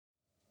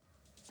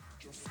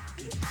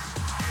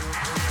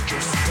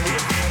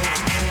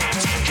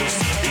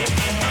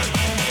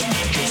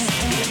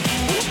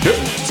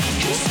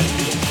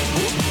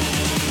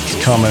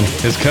It's coming.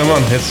 It's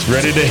coming. It's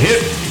ready to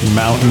hit.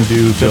 Mountain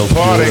Dew feels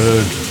party.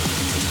 good.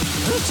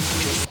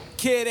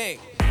 Kidding.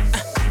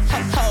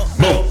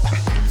 Boom.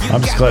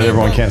 I'm just glad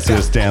everyone can't see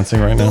us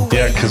dancing right now.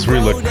 Yeah, because we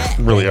look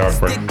really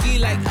awkward.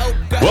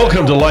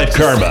 Welcome to Life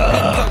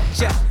Karma.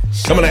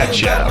 Coming at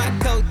ya.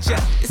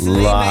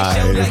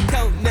 Live.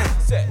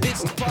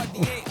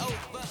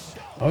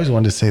 I always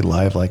wanted to say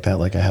live like that,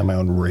 like I have my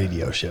own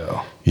radio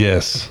show.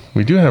 Yes,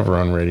 we do have our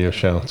own radio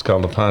show. It's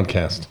called a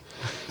podcast.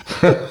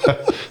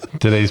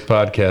 Today's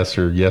podcast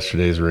are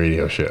yesterday's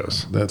radio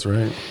shows. That's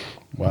right.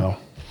 Wow.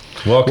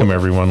 Welcome,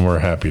 everyone. We're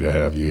happy to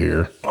have you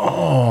here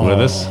with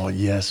us. Oh,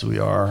 yes, we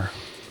are.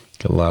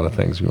 Got a lot of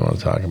things we want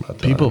to talk about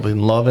tonight. People have been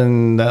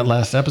loving that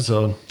last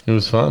episode. It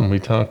was fun. We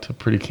talked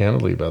pretty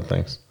candidly about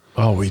things.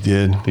 Oh, we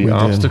did. The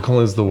obstacle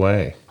is the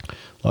way.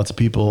 Lots of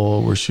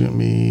people were shooting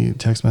me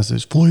text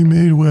message, Floyd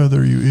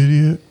Mayweather, you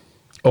idiot.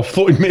 Oh,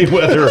 Floyd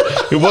Mayweather.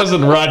 It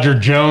wasn't Roger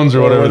Jones or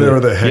whatever. Whatever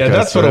the heck yeah, I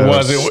that's what said. it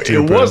was.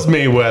 It was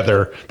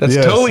Mayweather. That's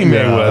Yes, totally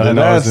yeah, Mayweather. I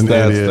know, I was an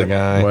That's idiot. the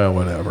guy. Well,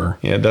 whatever.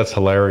 Yeah, that's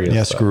hilarious. Yeah,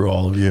 though. screw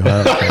all of you.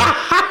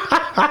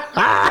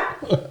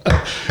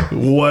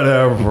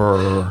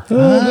 Whatever.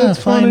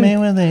 that's Floyd funny.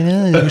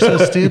 Mayweather. You're so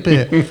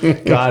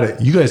stupid. Got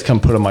it. You guys come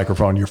put a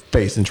microphone in your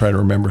face and try to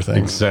remember things.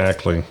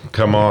 Exactly.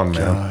 Come on,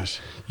 man. Gosh.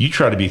 You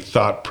try to be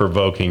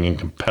thought-provoking and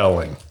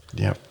compelling.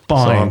 Yeah,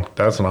 fine. So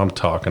that's what I'm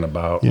talking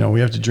about. You know, we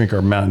have to drink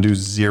our Mountain Dew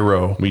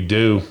Zero. We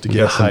do. To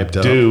get hyped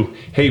up.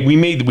 Hey,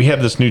 we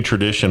have this new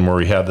tradition where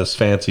we have this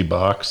fancy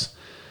box.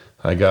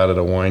 I got at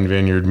a wine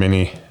vineyard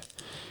many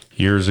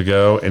years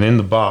ago, and in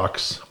the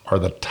box are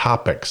the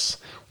topics.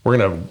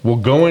 We'll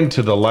go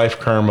into the Life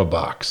Karma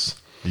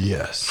box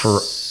Yes. for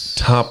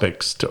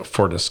topics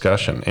for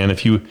discussion. And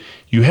if you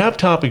have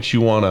topics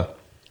you want to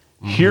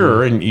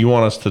hear and you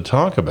want us to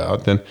talk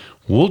about, then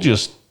we'll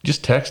just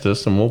text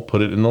us and we'll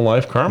put it in the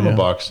Life Karma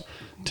box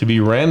to be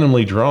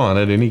randomly drawn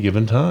at any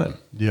given time.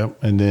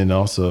 Yep. And then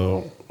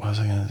also, what was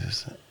I going to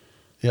say?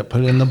 Yep,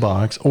 put it in the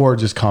box or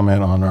just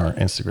comment on our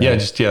Instagram.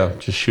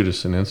 Just shoot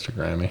us an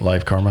Instagram.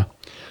 Life Karma.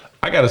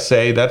 I got to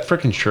say, that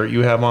freaking shirt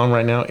you have on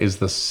right now is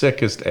the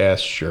sickest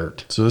ass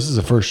shirt. So this is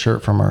the first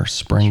shirt from our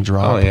spring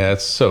drop. Oh, yeah,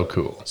 it's so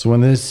cool. So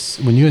when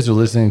you guys are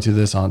listening to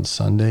this on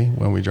Sunday,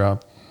 when we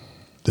drop,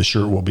 the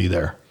shirt will be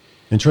there.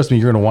 And trust me,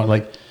 you're going to want,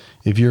 like,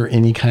 if you're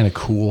any kind of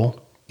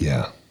cool,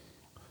 Yeah.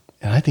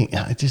 and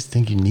I just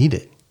think you need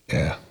it.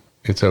 Yeah.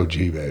 It's OG,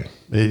 baby.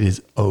 It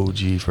is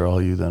OG for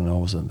all you that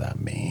knows what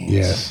that means.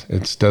 Yes.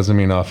 It doesn't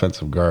mean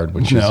offensive guard,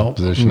 which is a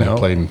position I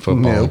played in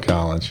football in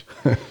college.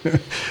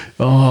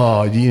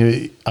 Oh,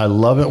 I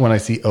love it when I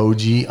see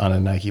OG on a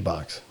Nike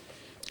box.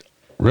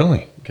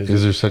 Really?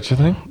 Is there such a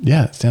thing?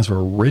 Yeah, it stands for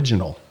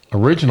original.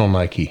 Original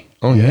Nike.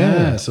 Oh,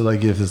 Yeah. yeah. So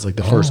like if it's like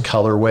the first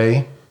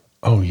colorway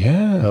Oh,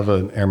 yeah. of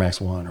an Air Max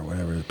 1 or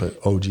whatever, put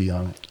OG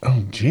on it.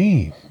 Oh,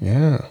 gee.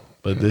 Yeah.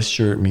 But this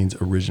shirt means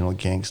original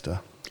gangsta.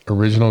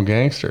 Original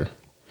gangster.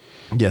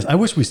 Yes, I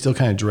wish we still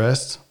kind of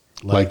dressed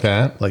Like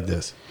that? like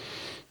this.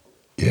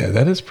 Yeah,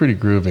 that is pretty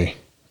groovy.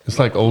 It's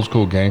like old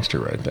school gangster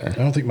right there. I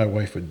don't think my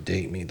wife would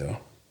date me though.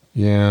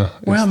 Yeah.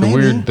 It's Well, the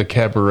maybe. the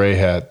cabaret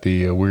hat,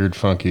 the weird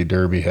funky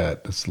derby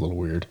hat. That's a little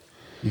weird.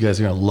 You guys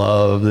are gonna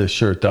love this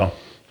shirt though.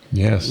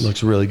 Yes.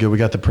 Looks really good. We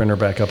got the printer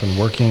back up and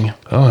working.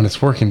 Oh, and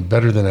it's working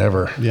better than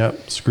ever.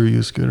 Yep. Screw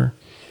you, Scooter.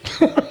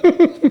 Hey,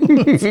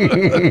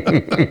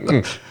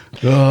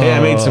 I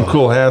made some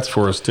cool hats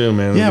for us too,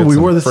 man. Yeah, got we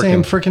some wore the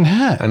same freaking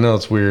hat. I know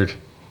it's weird.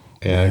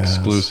 Yeah, Yes.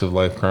 exclusive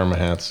Life Karma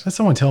hats. Had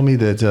someone tell me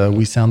that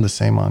we sound the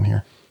same on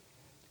here.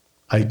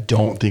 I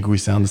don't think we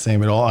sound the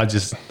same at all. I've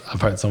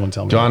had someone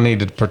tell me. Do I need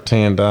to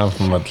pretend I'm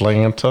from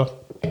Atlanta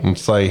and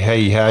say,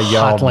 hey, how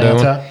y'all Hotlanta.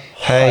 doing?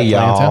 Hey, Hotlanta.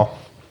 y'all.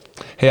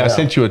 Hey, I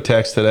sent you a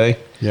text today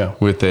Yeah.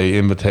 with a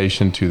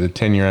invitation to the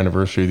 10-year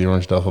anniversary of the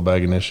Orange Duffel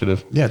Bag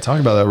Initiative. Yeah, talk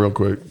about that real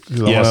quick.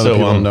 'Cause I Yeah, want other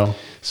people to know.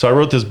 so I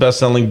wrote this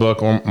best-selling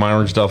book, My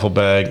Orange Duffel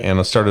Bag, and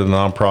I started a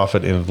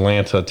nonprofit in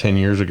Atlanta 10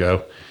 years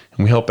ago.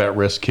 And we help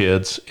at-risk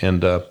kids.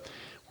 And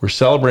we're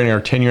celebrating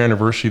our 10-year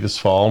anniversary this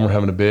fall, and we're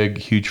having a big,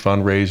 huge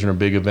fundraiser and a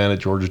big event at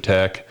Georgia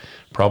Tech.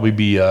 Probably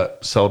be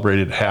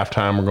celebrated at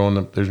halftime.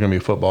 There's going to be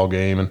a football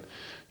game, and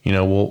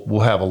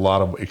we'll have a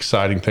lot of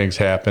exciting things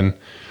happen.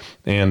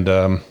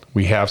 And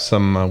we have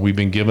some. We've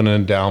been given an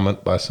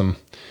endowment by some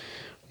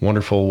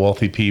wonderful,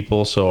 wealthy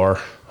people, so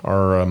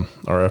our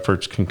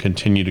efforts can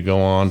continue to go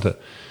on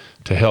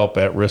to help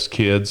at-risk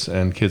kids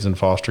and kids in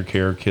foster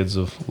care, kids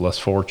of less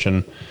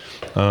fortune,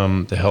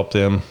 to help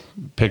them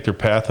pick their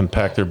path and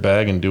pack their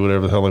bag and do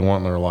whatever the hell they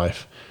want in their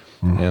life.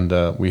 And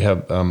we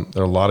have there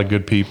are a lot of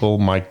good people.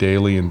 Mike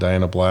Daly and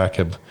Diana Black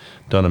have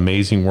done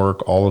amazing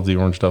work. All of the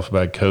Orange Duffel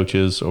Bag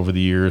coaches over the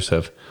years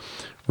have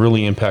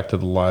really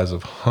impacted the lives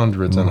of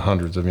hundreds and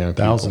hundreds of young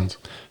people.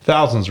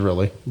 Thousands,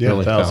 really. Yeah,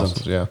 really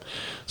thousands. Yeah.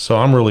 So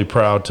I'm really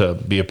proud to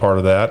be a part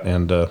of that.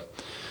 And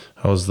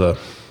I was the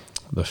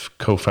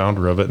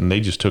co-founder of it, and they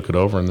just took it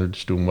over, and they're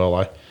just doing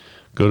well.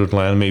 go to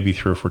Atlanta maybe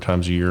 3 or 4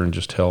 times a year and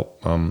just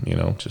help,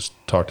 just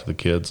talk to the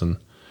kids and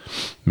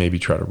maybe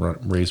try to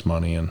raise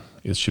money, and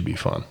it should be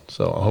fun.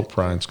 So I hope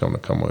Ryan's going to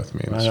come with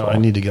me. I know, I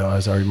need to go. I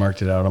already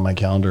marked it out on my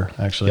calendar,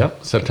 actually.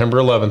 Yep, September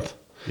 11th.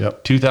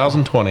 Yep.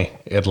 2020,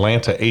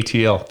 Atlanta,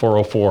 ATL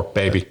 404,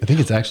 baby. I think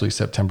it's actually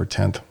September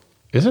 10th.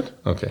 Is it?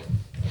 Okay.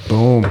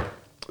 Boom.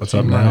 What's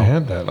up I now?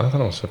 had that. I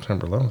thought it was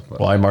September 11th. But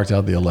Well, I marked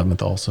out the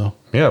 11th also.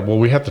 yeah, well,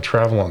 we have to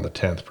travel on the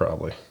 10th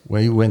probably.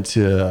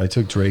 I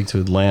took Drake to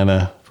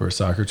Atlanta for a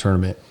soccer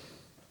tournament,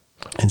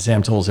 and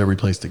Sam told us every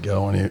place to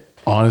go, and it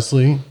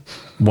honestly,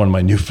 one of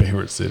my new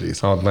favorite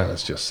cities. Oh,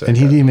 Atlanta's just sick. And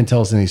he didn't even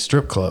tell us any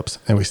strip clubs,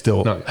 and we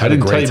still No, I had a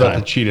didn't tell great you time. about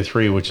the Cheetah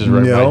 3, which is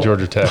right by No.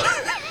 Georgia Tech.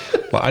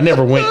 Well, I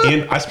never went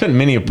in. I spent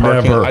many a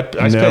parking. Never, I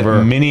spent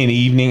never. many an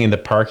evening in the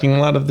parking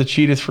lot of the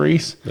Cheetah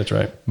 3s. That's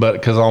right. But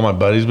because all my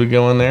buddies would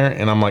go in there,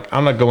 and I'm like,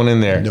 I'm not going in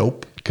there.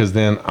 Nope. Because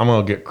then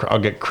I'll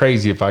get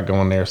crazy if I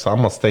go in there. So I'm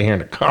gonna stay here in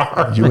the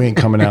car. You ain't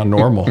coming out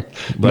normal.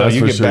 No, That's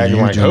you for get sure. back and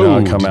You like, do oh,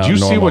 not come did out you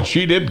see normal. what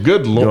she did?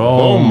 Good Lord. Oh,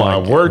 Oh, my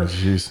my word.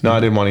 goodness. No,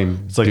 I didn't want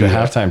him. It's like the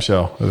halftime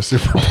show of the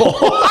Super Bowl.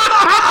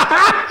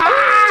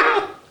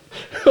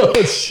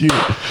 Oh, shoot.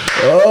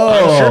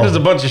 I'm sure there's a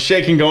bunch of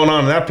shaking going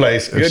on in that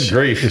place. Good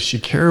grief. If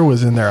Shakira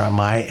was in there, I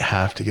might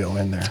have to go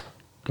in there.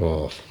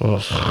 Oh,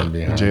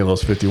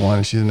 J-Lo's 51,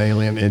 and she's an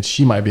alien, and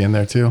she might be in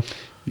there too.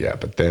 yeah,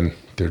 but then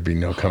there'd be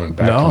no coming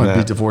back No, from it'd be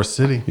that. Divorce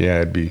City.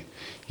 Yeah,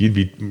 you'd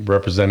be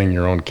representing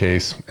your own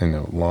case in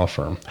a law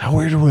firm. How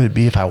weird would it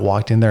be if I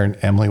walked in there and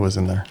Emily was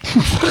in there?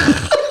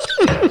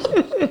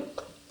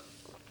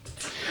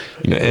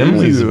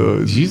 Emily's,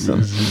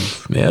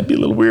 that'd be a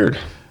little weird.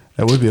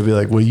 That would be. I'd be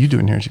like, "What are you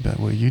doing here?" She'd be like,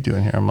 "What are you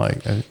doing here?" I'm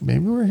like,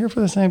 "Maybe we're here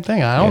for the same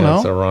thing. I don't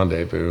It's a know."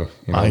 rendezvous.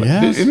 I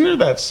guess. Isn't there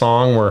that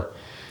song where,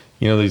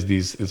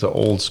 these it's an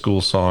old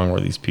school song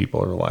where these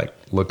people are like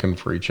looking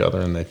for each other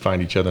and they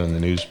find each other in the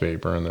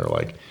newspaper and they're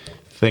like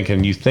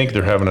thinking, you think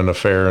they're having an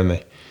affair and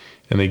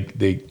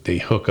they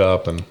hook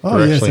up and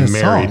they're yeah, actually it's a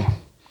married. song.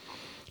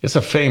 It's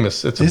a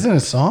famous. Isn't it a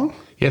song?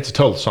 Yeah, it's a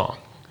total song.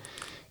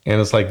 And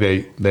it's like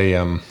they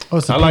Oh,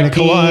 it's a I like pina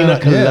colada.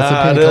 pina Yeah, it's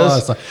a pina colada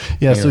coladas. song.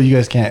 Yeah, so you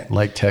guys can't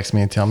like text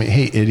me and tell me,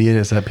 "Hey, idiot,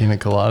 is that pina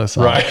colada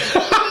song?" Right.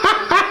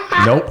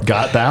 Nope,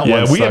 got that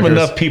Yeah, one. we have suckers.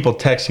 enough people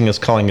texting us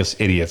calling us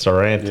idiots, all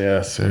right?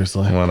 Yeah,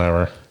 seriously.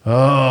 Whatever.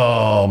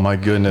 Oh my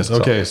goodness.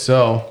 Okay,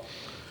 so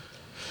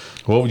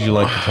What would you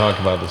like to talk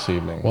about this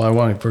evening? well, I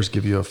want to first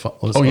give you a.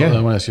 Oh, yeah. I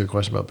want to ask you a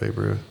question about Babe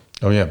Ruth.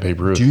 Oh yeah, Babe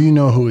Ruth. Do you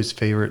know who his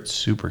favorite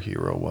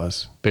superhero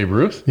was? Babe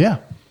Ruth? Yeah,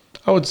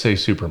 I would say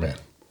Superman.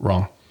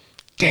 wrong.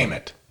 Damn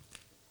it.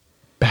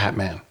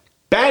 Batman.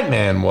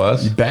 Batman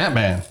was.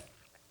 Batman.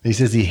 He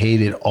says he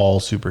hated all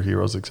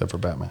superheroes except for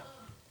Batman.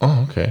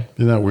 Oh, okay.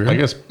 Isn't that weird? I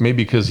guess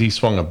maybe because he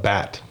swung a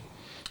bat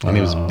and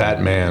he was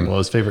Batman. Well,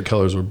 his favorite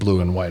colors were blue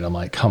and white. I'm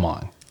like, come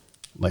on.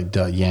 Like,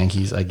 duh,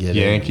 Yankees, I get it.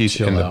 Yankees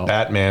Chill and the out.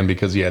 Batman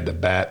because he had the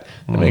bat.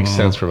 That makes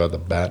sense for about the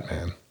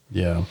Batman.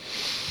 Yeah.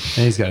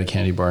 And he's got a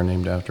candy bar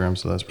named after him,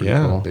 so that's pretty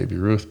Yeah, cool. Baby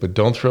Ruth. But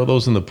don't throw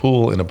those in the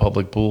pool, in a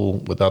public pool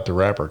without the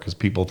wrapper because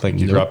people think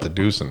you dropped the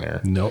deuce in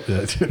there. Nope.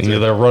 And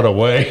they'll run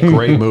away.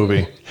 Great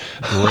movie.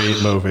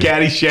 Great movie.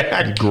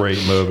 Caddyshack.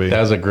 Great movie. That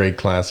was a great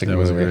classic That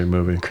movie. was a great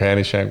movie.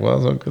 Caddyshack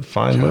was a good,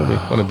 fine movie.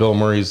 One of Bill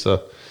Murray's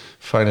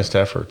finest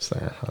efforts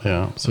there.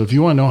 Yeah. So if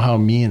you want to know how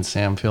me and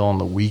Sam feel on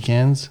the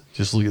weekends,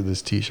 just look at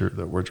this T-shirt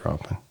that we're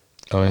dropping.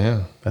 Oh,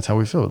 yeah. That's how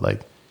we feel.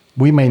 Like,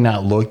 we may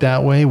not look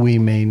that way. We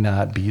may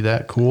not be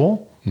that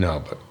cool,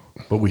 No,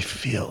 but we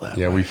feel that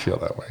yeah, way. we feel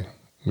that way.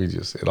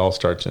 It all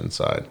starts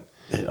inside.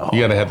 It all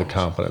You got to have the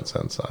confidence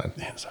inside.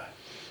 inside.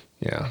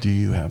 Yeah. Do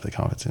you have the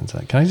confidence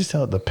inside? Can I just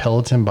tell you, the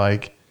Peloton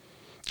bike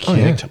Oh,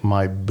 yeah. kicked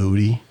my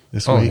booty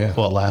this Oh, week? yeah.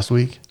 Well, last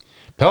week.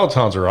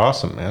 Pelotons are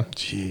awesome, man.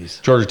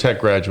 Jeez. Georgia Tech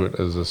graduate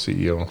as a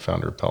CEO and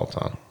founder of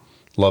Peloton.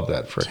 Love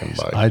that freaking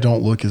bike. I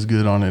don't look as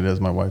good on it as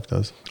my wife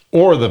does.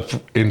 Or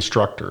the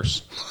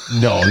instructors.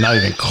 No, not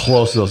even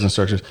close to those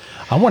instructors.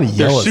 I want to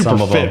They're yell at super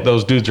some of fit. them.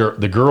 Those dudes are,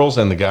 the girls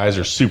and the guys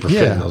are super fit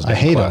in Yeah, those I damn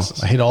hate classes.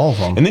 them. I hate all of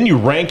them. And then you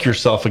rank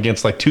yourself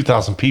against like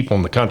 2,000 people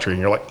in the country,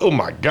 and you're like, oh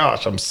my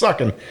gosh, I'm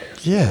sucking.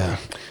 Yeah.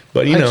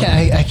 But you know,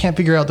 I can't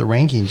figure out the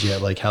rankings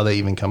yet, like how they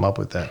even come up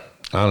with that.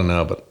 I don't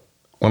know. But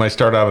when I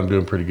start out, I'm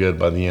doing pretty good.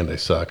 By the end, I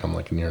suck. I'm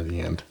like near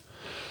the end.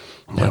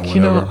 Yeah, Like,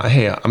 you know, whatever.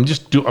 hey,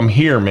 I'm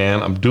here,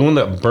 man. I'm doing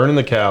that, burning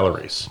the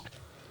calories.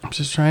 I'm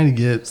just trying to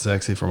get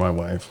sexy for my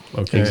wife.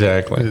 Okay.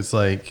 Exactly. It's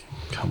like,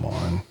 come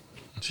on.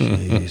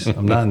 Jeez.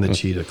 I'm not in the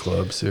cheetah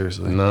club,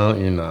 seriously. No,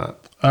 you're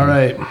not. All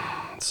right.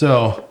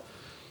 So,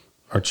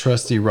 our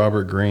trusty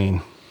Robert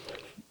Greene.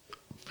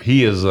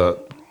 He is,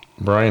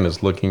 Brian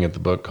is looking at the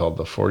book called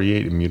The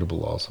 48 Immutable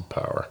Laws of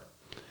Power,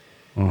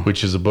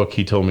 which is a book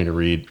he told me to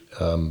read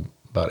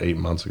about 8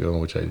 months ago,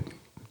 which I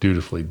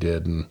dutifully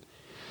did. And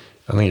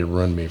I think it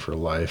ruined me for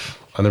life.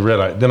 And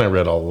then I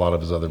read a lot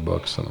of his other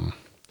books and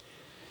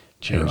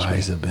Your changed me.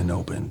 eyes have been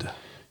opened.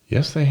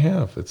 Yes, they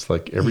have. It's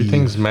like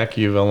everything's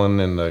Machiavellian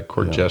and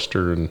court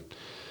jester, and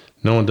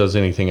no one does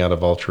anything out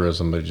of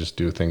altruism. They just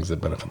do things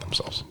that benefit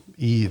themselves.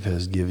 Eve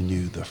has given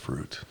you the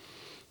fruit.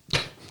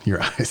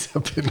 Your eyes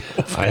have been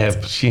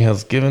She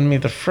has given me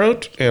the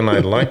fruit, and I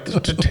like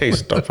to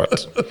taste of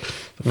it.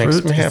 It makes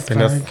Fruit me is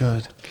happiness. very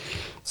good.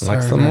 I like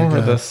Very, some very more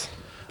of good. this.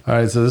 All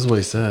right, so this is what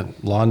he said.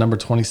 Law number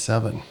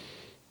 27.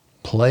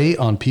 Play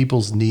on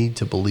people's need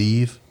to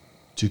believe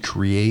to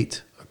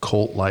create a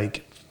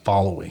cult-like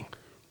following.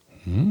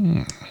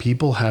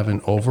 People have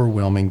an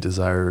overwhelming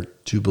desire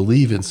to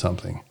believe in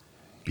something.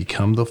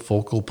 Become the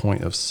focal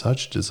point of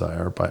such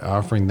desire by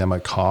offering them a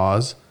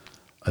cause,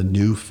 a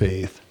new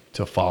faith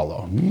to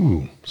follow.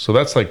 So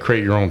that's like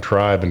create your own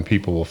tribe, and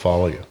people will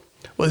follow you.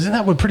 Well, isn't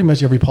that what pretty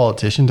much every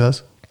politician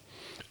does?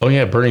 Oh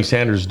yeah, Bernie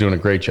Sanders is doing a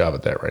great job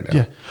at that right now.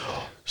 Yeah.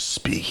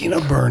 Speaking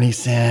of Bernie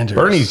Sanders.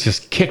 Bernie's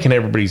just kicking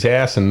everybody's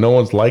ass, and no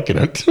one's liking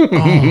it. Oh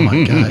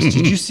my gosh.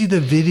 Did you see the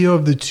video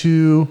of the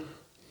two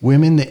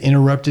women that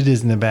interrupted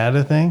his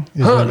Nevada thing?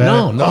 His Huh,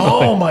 Nevada? no.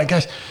 Oh my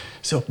gosh.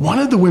 So one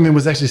of the women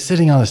was actually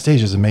sitting on the stage.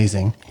 It was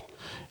amazing.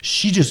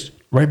 She just,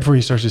 right before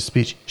he starts his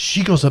speech,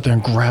 she goes up there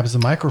and grabs the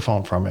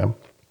microphone from him.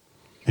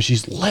 And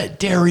she's, let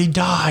dairy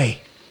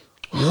die.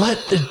 Let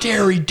the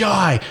dairy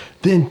die.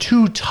 Then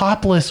two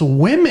topless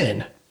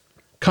women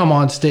come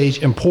on stage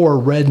and pour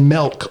red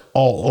milk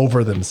all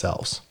over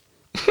themselves.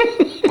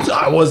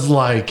 I was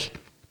like,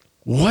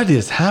 what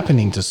is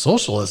happening to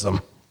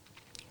socialism?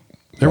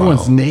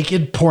 Everyone's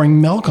naked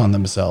pouring milk on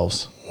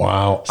themselves.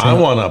 Wow, I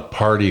want to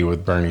party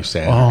with Bernie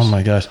Sanders. Oh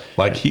my gosh.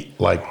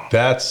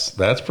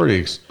 That's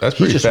pretty. That's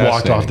He pretty. just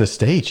walked off fascinating. the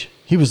stage.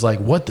 He was like,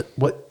 what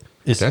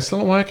is That's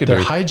not wackadoo. they're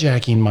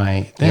hijacking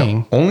my thing.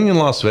 Yeah, only in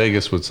Las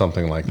Vegas would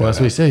something like that. Well, that's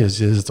what we say is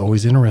it's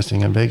always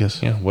interesting in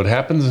Vegas. Yeah, what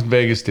happens in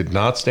Vegas did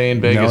not stay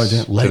in Vegas. No, it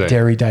didn't. Let today.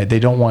 dairy die. They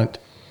don't want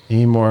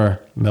any more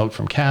milk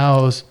from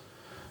cows.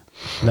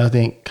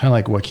 Nothing. Kind of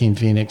like Joaquin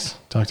Phoenix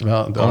talked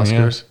about at the Oh,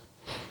 yeah. Oscars.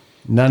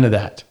 None of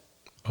that.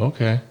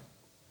 Okay.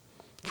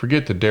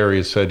 Forget the dairy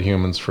has fed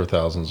humans for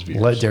thousands of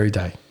years. Let dairy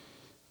die.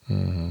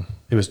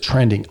 It was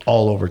trending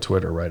all over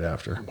Twitter right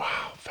after.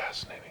 Wow,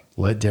 fascinating.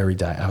 Let dairy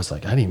die. I was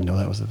like, I didn't even know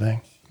that was a thing.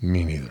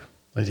 Me neither.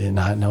 I did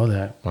not know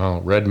that.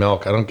 Wow, red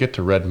milk. I don't get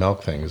to red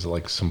milk thing. Is it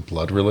like some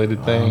blood related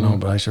I thing? don't know,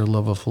 but I sure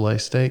love a filet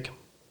steak.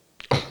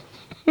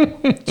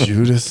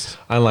 Judas.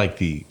 I like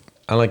the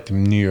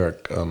New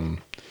York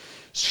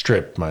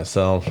strip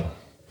myself.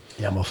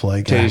 Yeah, I'm a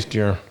filet guy.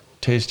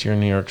 Taste your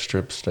New York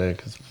strip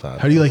steak. It's How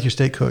do you like your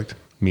steak cooked?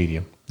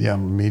 medium? Yeah,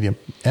 I'm medium.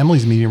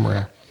 Emily's medium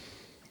rare.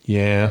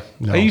 Yeah,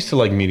 No. I used to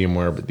like medium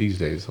rare, but these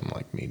days I'm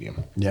like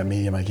medium. Yeah,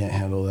 medium. I can't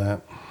handle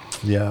that.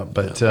 Yeah,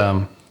 but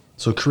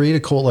so create a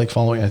cult-like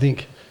following. I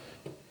think.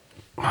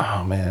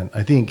 Oh man,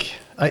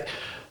 I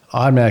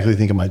automatically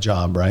think of my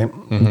job, right?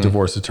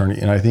 Divorce attorney,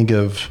 and I think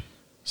of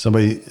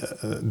somebody,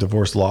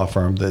 divorce law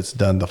firm that's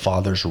done the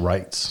father's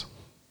rights.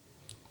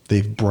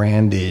 They've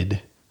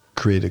branded,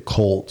 create a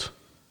cult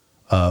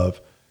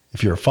of,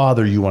 if you're a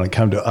father, you want to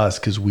come to us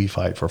because we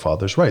fight for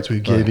father's rights.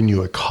 We've given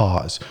you a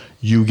cause.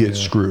 You get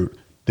screwed.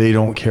 They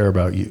don't care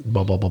about you.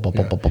 Blah blah blah blah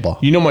blah blah blah blah.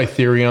 You know my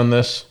theory on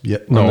this? Yeah,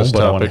 on no, this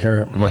but I wanna topic?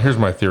 hear it. Well, here's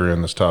my theory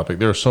on this topic.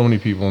 There are so many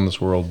people in this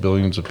world,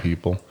 billions of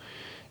people,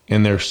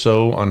 and they're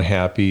so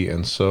unhappy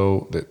and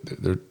so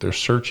they're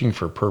searching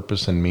for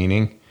purpose and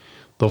meaning.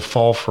 They'll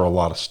fall for a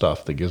lot of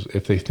stuff that gives.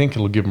 If they think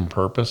it'll give them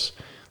purpose,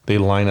 they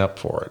line up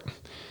for it.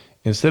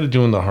 Instead of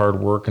doing the hard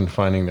work and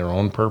finding their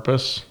own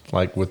purpose,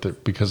 like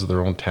because of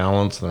their own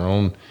talents, their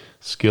own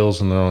skills,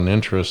 and their own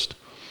interest,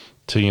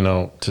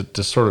 to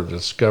sort of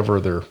discover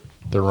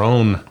their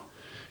own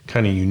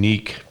kind of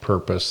unique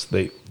purpose,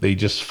 they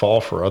just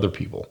fall for other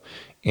people.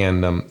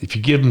 And if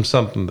you give them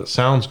something that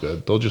sounds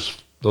good, they'll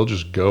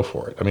just go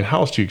for it. I mean, how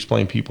else do you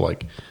explain people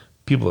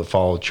that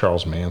follow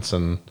Charles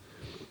Manson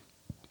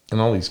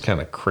and all these kind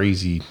of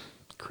crazy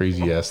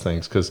ass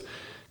things?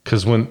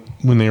 Because when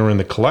they were in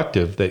the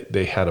collective,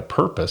 they had a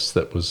purpose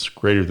that was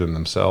greater than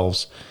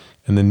themselves,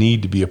 and the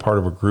need to be a part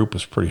of a group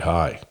was pretty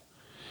high.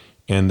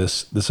 And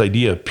this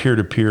idea of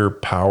peer-to-peer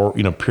power,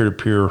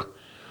 peer-to-peer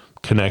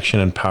connection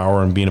and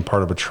power, and being a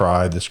part of a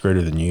tribe that's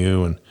greater than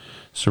you, and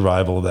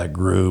survival of that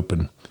group,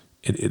 and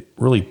it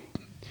really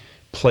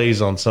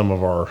plays on some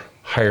of our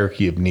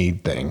hierarchy of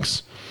need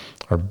things,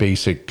 our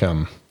basic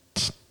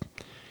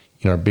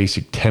our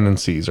basic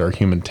tendencies, our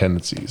human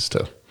tendencies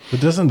to. But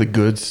doesn't the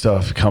good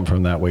stuff come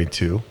from that way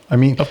too? I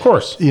mean, Of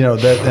course.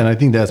 that, and I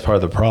think that's part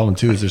of the problem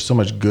too. Is there's so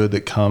much good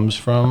that comes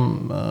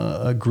from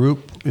a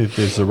group if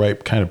there's the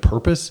right kind of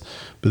purpose,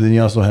 but then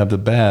you also have the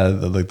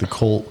bad, like the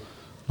cult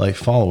like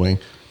following,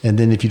 and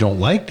then if you don't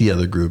like the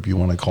other group, you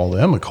want to call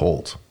them a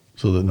cult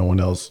so that no one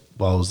else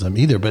follows them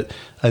either. But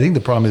I think the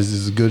problem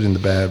is the good and the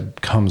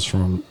bad comes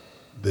from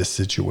this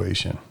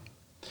situation,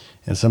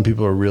 and some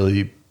people are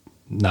really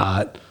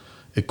not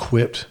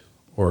equipped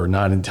or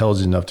not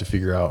intelligent enough to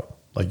figure out,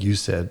 like you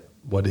said,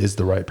 what is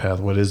the right path,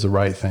 what is the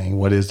right thing,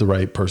 what is the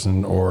right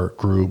person or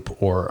group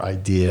or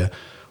idea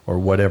or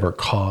whatever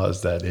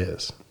cause that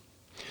is.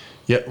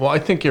 Yeah, well, I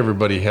think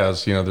everybody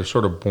has, they're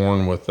sort of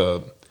born with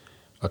a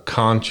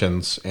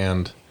conscience,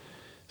 and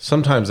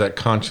sometimes that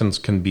conscience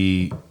can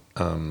be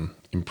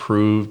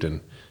improved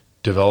and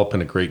develop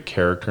in a great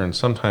character, and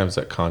sometimes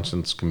that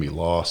conscience can be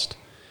lost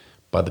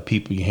by the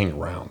people you hang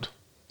around.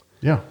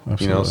 Yeah,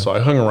 absolutely. You know, so I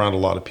hung around a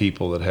lot of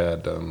people that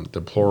had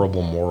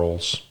deplorable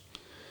morals,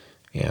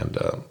 and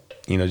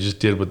you know, just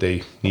did what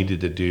they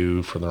needed to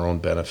do for their own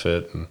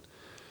benefit,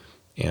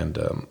 and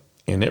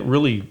it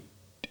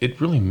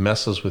really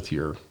messes with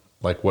your,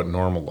 like, what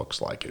normal looks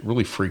like. It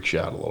really freaks you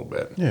out a little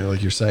bit. Yeah,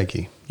 like your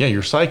psyche. Yeah,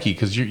 your psyche,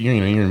 because you're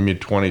in your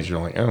mid-20s,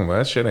 you're like, oh,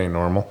 that shit ain't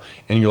normal.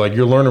 And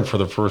you're learning for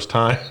the first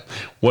time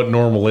what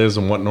normal is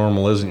and what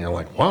normal isn't. You're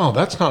like, wow,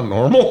 that's not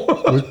normal.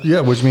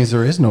 Which means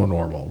there is no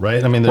normal,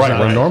 right? I mean, there's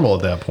not a normal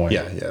at that point.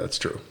 Yeah, that's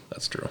true.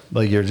 That's true.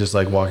 Like, you're just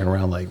like walking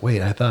around like,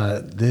 wait, I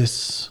thought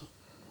this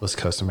was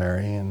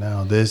customary and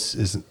now this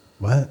isn't.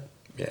 What?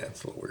 Yeah,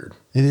 it's a little weird.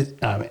 It is.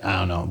 I mean, I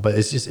don't know, but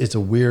it's a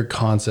weird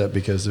concept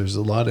because there's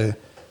a lot of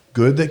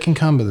good that can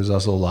come, but there's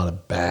also a lot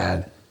of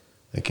bad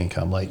that can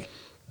come. Like,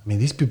 I mean,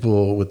 these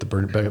people with the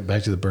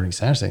back to the Bernie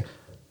Sanders thing,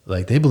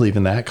 like, they believe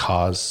in that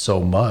cause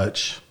so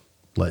much,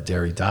 let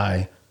dairy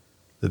die,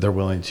 that they're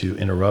willing to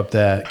interrupt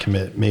that,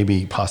 commit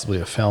maybe possibly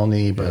a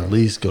felony, but at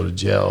least go to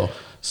jail,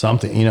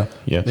 something, you know,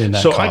 in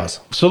that cause.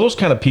 So those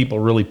kind of people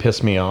really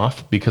piss me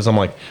off because I'm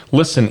like,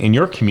 listen, in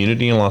your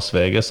community in Las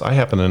Vegas, I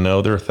happen to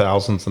know there are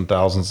thousands and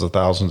thousands of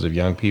thousands of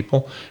young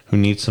people who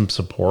need some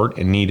support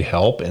and need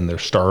help, and they're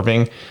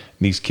starving.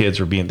 These kids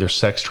there's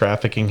sex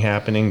trafficking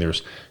happening.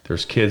 There's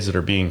kids that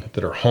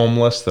are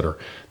homeless, that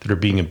are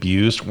being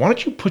abused. Why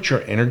don't you put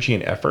your energy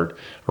and effort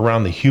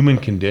around the human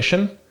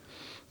condition,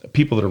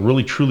 people that are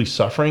really truly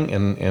suffering,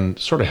 and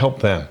sort of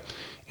help them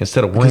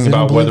instead of worrying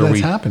about whether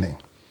that's happening.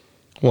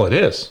 Well, it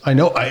is. I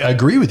know. I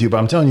agree with you, but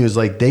I'm telling you, it's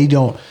like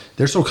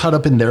they're so caught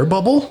up in their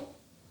bubble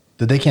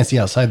that they can't see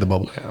outside the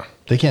bubble. Yeah.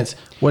 They can't,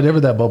 whatever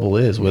that bubble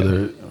is,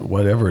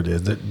 whatever it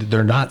is,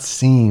 they're not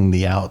seeing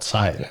the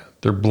outside. Yeah.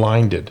 They're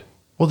blinded.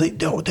 Well, they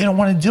don't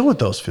want to deal with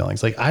those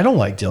feelings. Like, I don't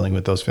like dealing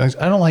with those feelings.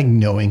 I don't like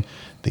knowing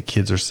that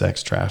kids are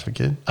sex trafficked.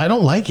 I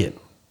don't like it.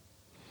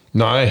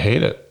 No, I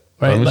hate it.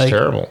 Right? It's like,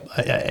 terrible.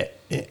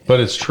 But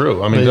it's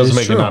true. I mean, it doesn't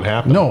make it not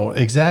happen. No,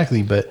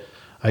 exactly. But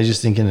I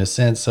just think, in a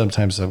sense,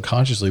 sometimes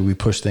subconsciously we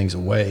push things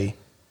away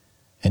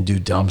and do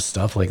dumb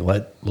stuff like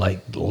let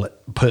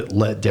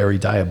dairy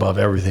die above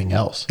everything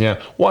else.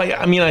 Yeah. Well,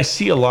 I mean, I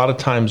see a lot of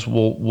times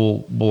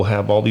we'll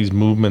have all these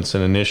movements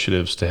and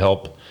initiatives to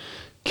help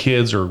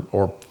kids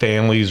or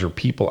families or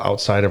people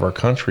outside of our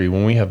country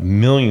when we have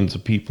millions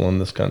of people in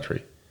this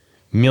country,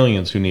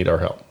 millions who need our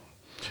help.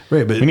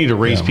 Right, but we need to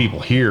raise people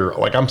here.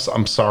 Like, I'm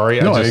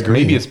sorry. No, I agree.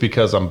 Maybe it's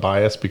because I'm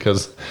biased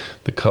because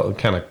the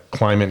kind of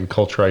climate and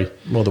culture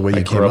the way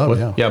you grew came up up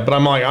with. Yeah, but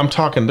I'm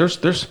talking. There's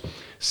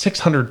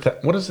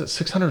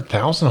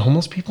 600,000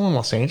 homeless people in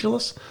Los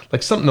Angeles.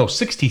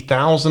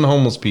 60,000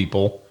 homeless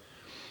people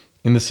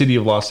in the city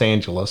of Los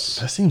Angeles.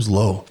 That seems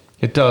low.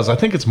 It does. I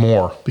think it's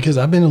more. Because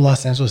I've been in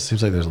Los Angeles. It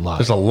seems like there's a lot.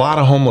 There's a lot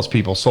of homeless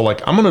people. So,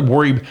 like, I'm going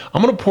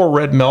to pour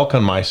red milk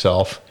on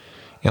myself,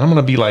 and I'm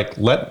going to be like,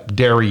 let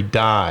dairy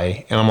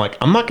die. And I'm like,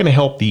 I'm not going to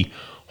help the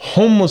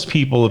homeless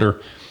people that are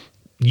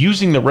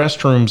using the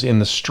restrooms in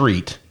the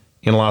street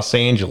in Los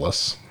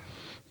Angeles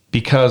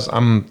because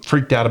I'm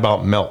freaked out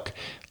about milk.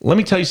 Let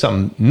me tell you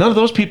something. None of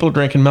those people are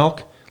drinking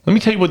milk. Let me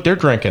tell you what they're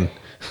drinking.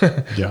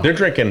 Yeah. They're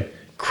drinking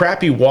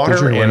crappy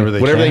water and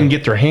whatever they can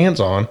get their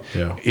hands on.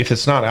 Yeah. If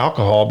it's not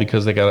alcohol,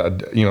 because they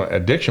got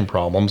addiction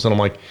problems. And I'm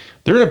like,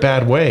 they're in a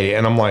bad way.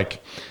 And I'm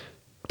like,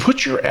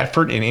 put your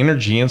effort and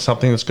energy in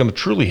something that's going to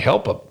truly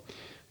help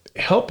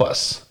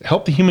us,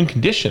 help the human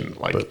condition.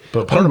 Like,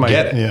 but part of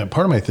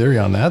my theory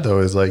on that, though,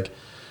 is like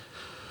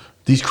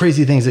these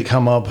crazy things that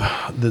come up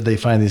that they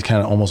find these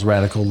kind of almost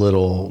radical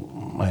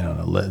little, I don't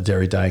know, let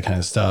dairy die kind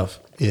of stuff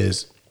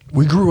is.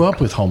 We grew up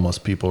with homeless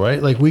people,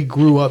 right? Like, we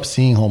grew up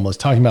seeing homeless,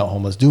 talking about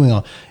homeless, doing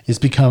all. It's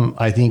become,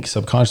 I think,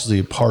 subconsciously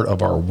a part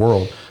of our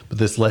world. But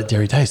this let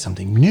dairy die is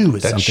something new.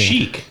 It's That's something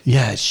chic.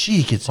 Yeah, it's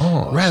chic. It's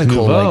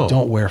radical. It's like,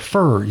 don't wear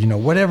fur.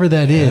 Whatever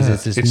that is. Yeah.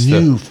 It's this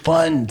new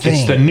fun thing.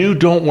 It's the new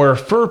don't wear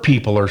fur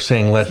people are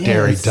saying let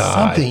dairy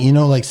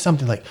die.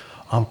 Something like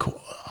I'm cool.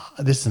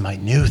 This is my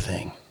new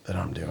thing that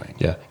I'm doing.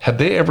 Yeah. Have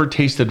they ever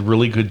tasted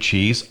really good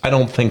cheese? I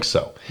don't think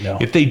so. No.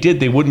 If they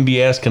did, they wouldn't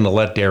be asking to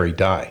let dairy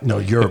die. No,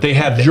 Europe.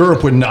 If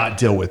Europe would not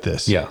deal with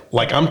this. Yeah.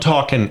 Like, I'm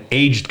talking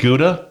aged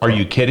Gouda. Are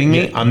you kidding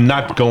me? Yeah. I'm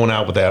not going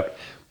out with that.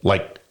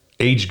 Like,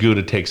 aged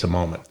Gouda takes a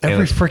moment.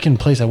 Every freaking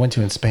place I went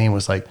to in Spain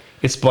was like,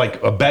 it's like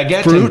a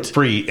baguette fruit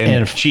free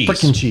and cheese.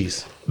 Freaking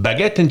cheese.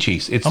 Baguette and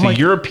cheese. It's the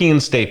European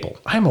staple.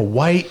 I'm a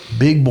white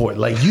big boy.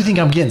 Like, you think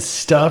I'm getting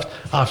stuffed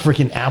off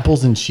freaking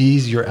apples and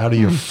cheese? You're out of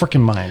your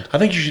freaking mind. I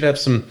think you should have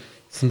some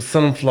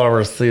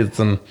sunflower seeds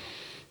and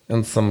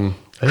some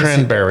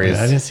cranberries.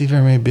 I didn't see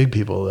very many big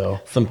people, though.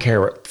 Some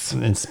carrots.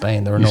 In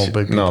Spain, there were no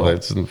big people. No,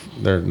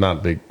 they're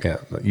not big. Yeah.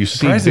 You see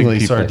surprisingly,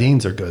 big people.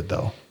 Sardines are good,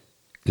 though.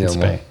 In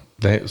Spain.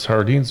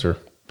 Sardines are...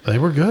 They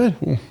were good.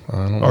 Ooh,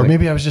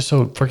 maybe I was just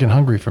so freaking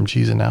hungry from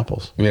cheese and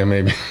apples. Yeah,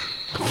 maybe.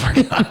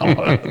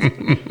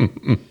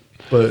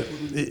 But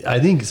I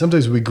think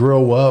sometimes we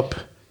grow up,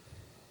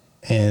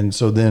 and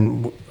so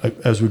then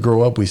as we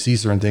grow up, we see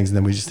certain things, and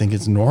then we just think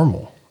it's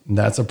normal. And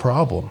that's a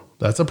problem.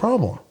 That's a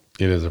problem.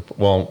 It is.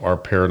 Our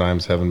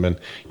paradigms haven't been...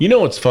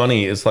 what's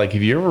funny is, like,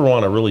 if you ever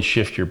want to really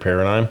shift your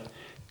paradigm,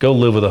 Go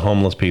live with the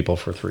homeless people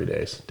for 3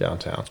 days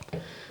downtown,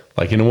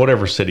 like in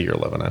whatever city you're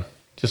living in.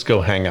 Just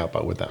go hang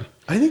out with them.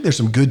 I think there's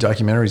some good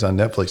documentaries on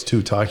Netflix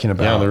too, talking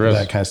about there is.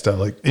 that kind of stuff,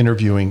 like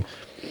interviewing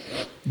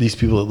these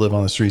people that live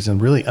on the streets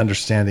and really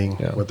understanding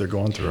what they're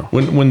going through.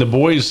 When the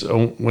boys,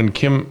 when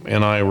Kim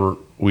and I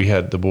we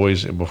had the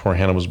boys before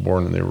Hannah was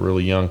born, and they were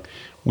really young.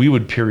 We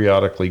would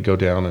periodically go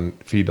down and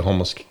feed the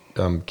homeless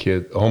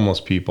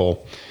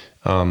people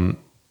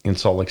in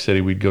Salt Lake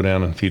City. We'd go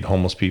down and feed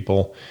homeless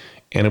people,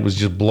 and it was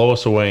just blow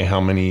us away how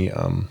many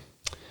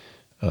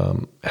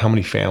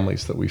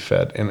families that we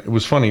fed. And it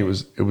was funny.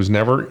 It was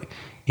never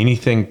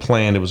anything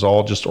planned. It was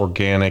all just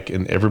organic,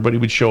 and everybody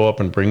would show up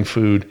and bring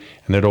food,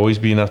 and there'd always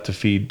be enough to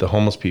feed the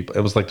homeless people.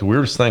 It was like the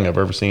weirdest thing I've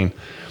ever seen.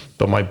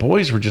 But my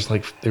boys were just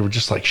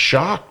like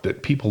shocked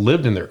that people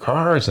lived in their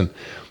cars and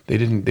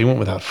they went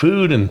without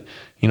food, and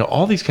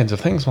all these kinds of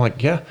things. I'm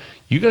like, yeah,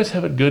 you guys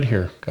have it good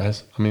here,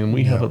 guys. I mean,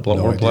 we have it.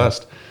 We're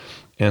blessed,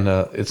 and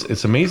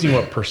it's amazing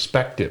what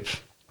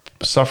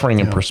suffering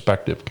and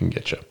perspective can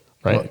get you.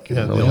 Right?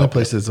 Well, the only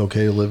place that's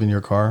okay to live in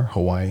your car,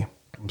 Hawaii.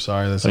 I'm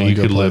sorry, that's the only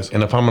good place.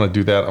 And if I'm going to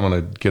do that, I'm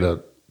going to get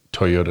a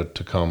Toyota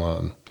Tacoma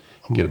and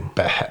get a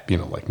bat.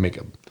 Make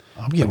a.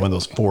 I'm getting one of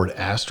those Ford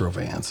Astro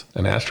vans.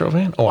 An Astro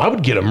van? Oh, I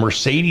would get a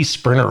Mercedes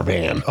Sprinter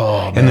van.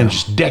 Oh, and then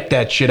just deck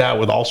that shit out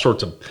with all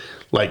sorts of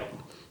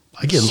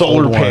I get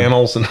solar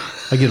panels and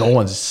I get old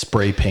ones,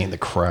 spray paint the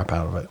crap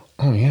out of it.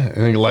 Oh yeah,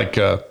 and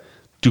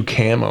do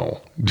camo.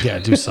 Yeah,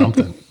 do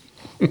something.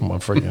 I'm all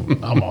I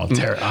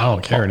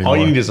don't care anymore. All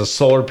you need is a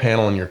solar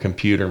panel on your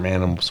computer,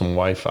 man, and some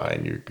Wi-Fi,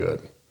 and you're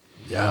good.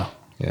 Yeah.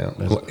 Yeah.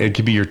 It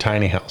could be your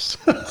tiny house.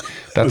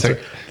 That's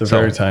it.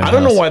 Very tiny I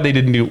don't house. know why they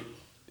didn't do,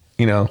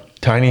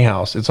 tiny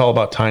house. It's all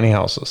about tiny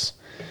houses.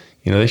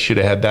 They should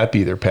have had that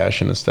be their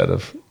passion instead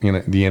of,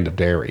 the end of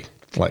dairy.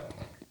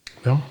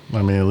 Well,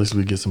 I mean, at least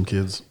we get some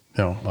kids,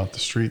 off the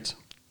streets.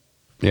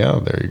 Yeah,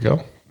 there you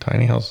go.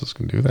 Tiny houses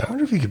can do that. I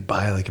wonder if you could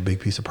buy a big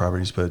piece of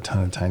property, just put a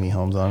ton of tiny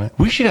homes on it.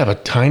 We should have a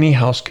tiny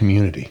house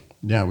community.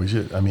 Yeah, we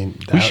should. I mean,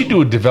 we should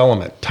do a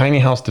development, tiny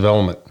house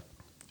development.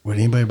 Would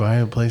anybody buy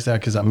a place out?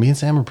 Because me and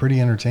Sam are pretty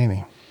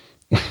entertaining.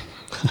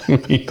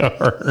 We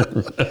are.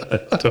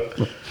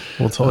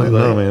 We'll totally.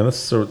 Man.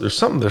 There's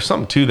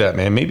something to that,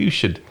 man. Maybe we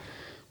should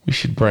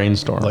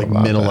brainstorm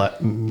about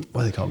that.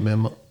 What do they call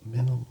it?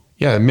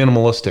 Yeah,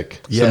 minimalistic.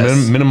 Yes.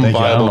 So minimum viable.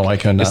 I don't know why I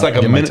couldn't it's like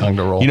get my tongue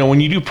to roll.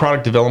 When you do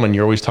product development,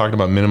 you're always talking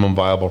about minimum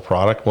viable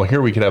product. Well,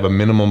 here we could have a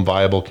minimum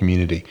viable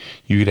community.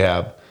 You could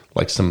have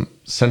some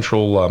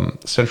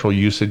central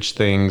usage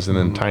things, and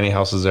then tiny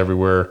houses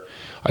everywhere.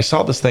 I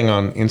saw this thing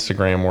on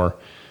Instagram where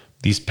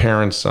these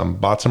parents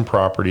bought some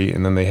property,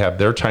 and then they have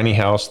their tiny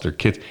house, their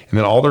kids, and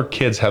then all their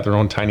kids have their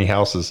own tiny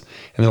houses,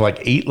 and they're like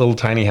 8 little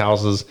tiny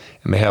houses,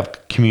 and they have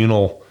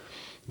communal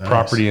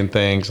property and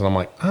things. And I'm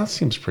like, that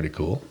seems pretty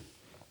cool.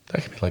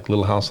 That could be like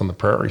Little House on the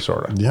Prairie,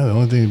 sort of. Yeah, the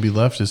only thing that'd be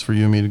left is for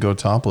you and me to go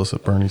topless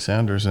at Bernie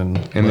Sanders and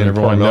let then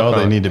everyone know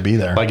they need to be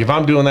there. Like if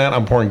I'm doing that,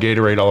 I'm pouring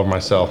Gatorade all over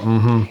myself,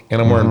 and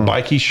I'm wearing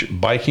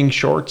biking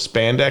shorts,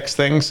 spandex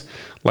things,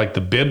 like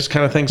the bibs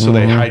kind of thing, so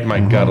they hide my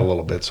gut a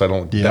little bit, so I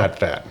don't get that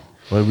fat.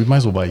 Well, we might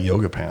as well buy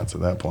yoga pants at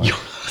that point.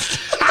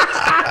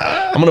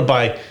 I'm gonna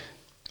buy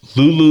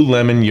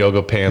Lululemon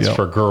yoga pants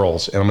for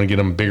girls, and I'm gonna get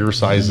them bigger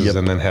sizes,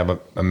 and then have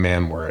a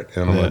man wear it,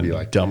 and I'm gonna be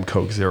like, dump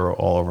Coke Zero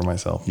all over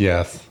myself.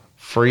 Yes.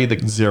 Free the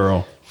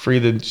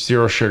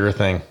zero sugar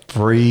thing.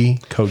 Free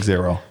Coke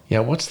Zero. Yeah,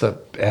 what's the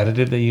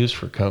additive they use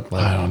for Coke?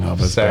 I don't know,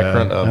 but it's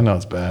bad. I know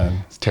it's bad.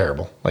 It's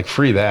terrible. Like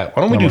free that.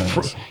 Why don't we do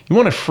free? You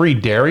want a free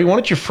dairy? Why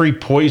don't you free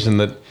poison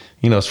that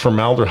is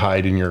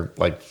formaldehyde in your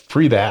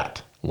free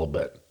that a little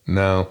bit?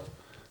 No,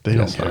 they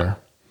don't care.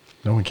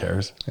 No one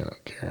cares. They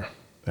don't care.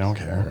 They don't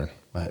care.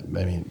 I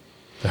mean,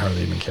 they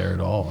hardly even care at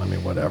all. I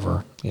mean,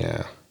 whatever.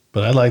 Yeah.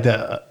 But I like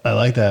that. I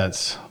like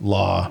that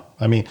law.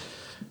 I mean.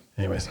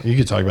 Anyways, you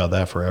could talk about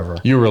that forever.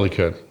 You really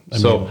could.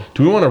 Do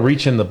we want to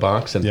reach in the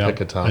box and pick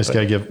a topic? I just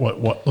gotta give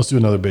what. Let's do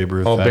anher Babe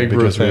Ruth. Babe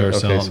Ruth. We are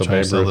trying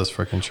to sell this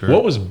freaking shirt.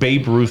 What was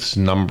Babe Ruth's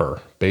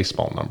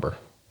baseball number?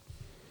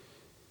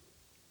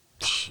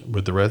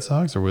 With the Red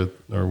Sox or with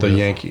the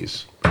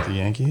Yankees? The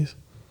Yankees.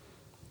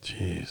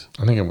 Jeez.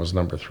 I think it was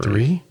number 3.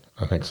 3?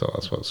 I think so.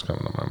 That's what's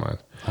coming to my mind.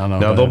 I don't know.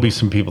 Now there'll be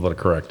some people that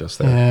correct us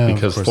there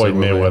because Floyd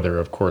Mayweather,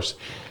 of course,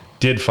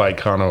 did fight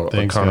Conor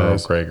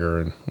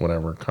McGregor and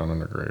whatever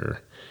Conor McGregor.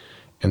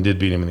 And did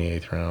beat him in the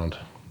 8th round.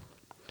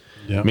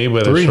 Yeah,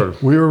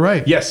 Mayweather we were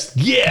right.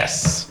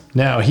 Yes.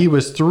 Now he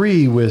was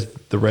 3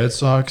 with the Red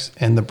Sox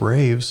and the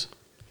Braves.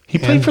 He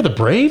played for the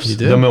Braves. He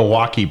did. The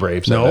Milwaukee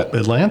Braves. No,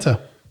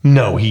 Atlanta.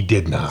 No, he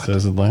did not. It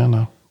says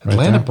Atlanta.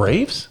 Atlanta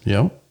Braves.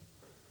 Yep.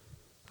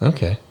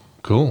 Okay.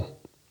 Cool.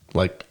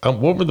 What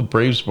were the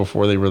Braves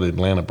before they were the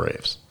Atlanta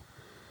Braves?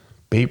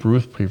 Babe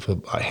Ruth played for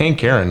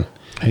Hank Aaron.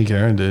 Hank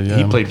Aaron did. Yeah.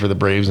 He played for the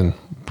Braves and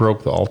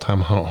broke the all-time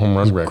home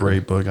run record.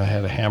 Great book. I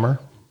Had a Hammer.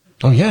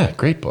 Oh, yeah.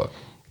 Great book.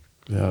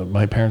 Yeah,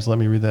 my parents let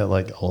me read that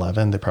at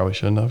 11. They probably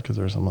shouldn't have because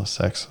there was some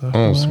sex stuff.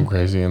 Oh, some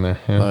crazy in there.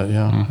 Yeah. But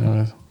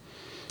anyways.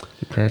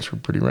 Your parents were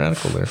pretty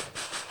radical there.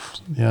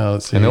 Yeah,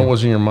 let's see. I know it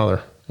wasn't your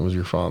mother. It was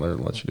your father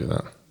that let you do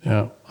that.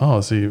 Yeah.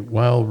 Oh, see,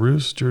 while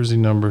Roos jersey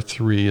number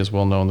 3 is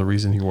well known, the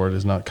reason he wore it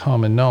is not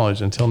common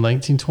knowledge. Until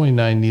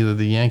 1929, neither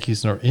the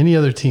Yankees nor any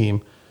other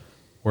team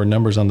wore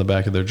numbers on the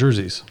back of their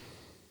jerseys.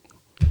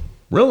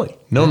 Really?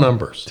 No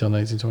numbers. Until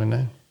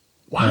 1929.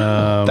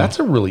 Wow. That's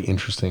a really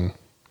interesting.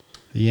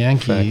 The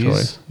Yankees,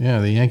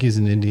 factoid. the Yankees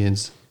and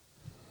Indians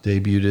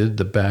debuted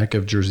the back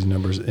of jersey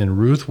numbers, and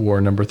Ruth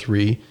wore number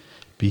 3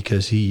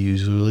 because he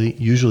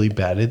usually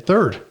batted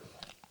third.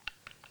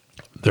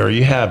 There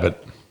you have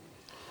it.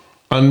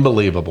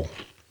 Unbelievable.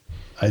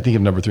 I think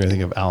of number 3. I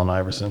think of Allen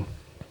Iverson.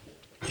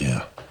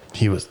 Yeah.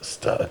 He was a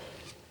stud.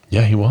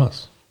 Yeah, he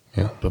was.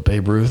 Yeah. But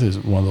Babe Ruth is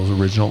one of those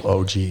original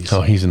OGs.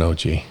 Oh, he's an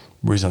OG.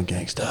 Original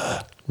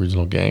gangsta.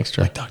 Original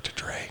gangster. Like Dr.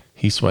 Dre.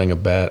 He swung a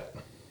bat.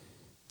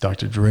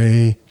 Dr.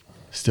 Dre,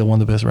 still one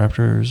of the best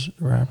rappers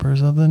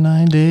of the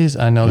 90s.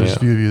 I know there's a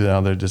few of you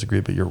out there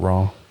disagree, but you're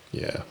wrong.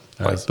 Yeah.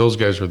 Like those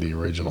guys were the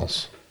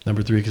originals.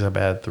 Number 3 because I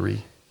batted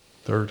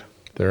third.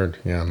 Third.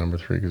 Yeah, number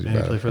 3 because you And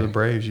he batted played for the third.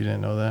 Braves. You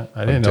didn't know that?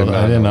 I didn't know that.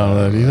 I didn't know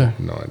that either.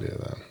 No idea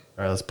that.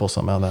 All right, let's pull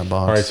something out of that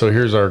box. All right, so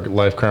here's our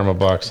Life Karma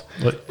box.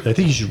 Look, I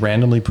think you should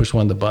randomly push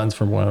one of the buttons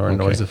from one of our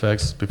noise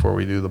effects before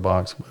we do the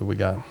box. What we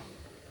got?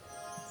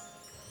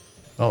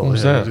 Oh, What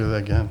was yeah, that? we'll do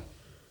that again.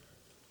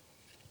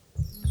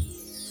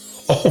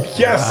 Oh,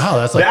 yes. Wow,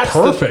 that's like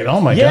perfect.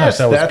 Oh my gosh,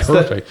 that was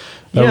perfect.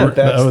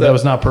 That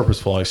was not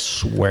purposeful, I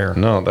swear.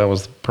 No, that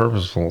was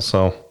purposeful.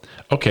 So,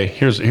 okay,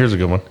 here's a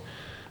good one.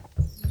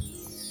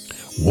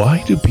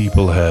 Why do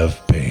people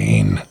have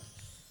pain?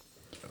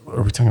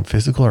 Are we talking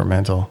physical or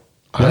mental?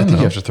 I don't think know.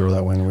 you have to throw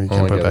that one. We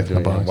can put it back in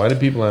the box. Why do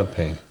people have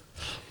pain?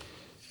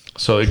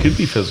 So it could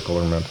be physical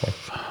or mental.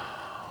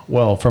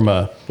 Well, from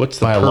a What's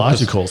the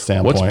biological purpose?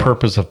 standpoint. What's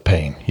purpose of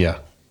pain? Yeah.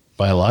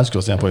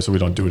 Biological standpoint, so we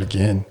don't do it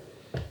again.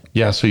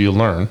 Yeah, so you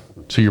learn.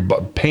 So your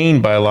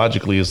pain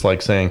biologically is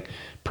like saying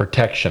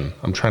protection.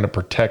 I'm trying to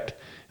protect.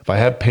 If I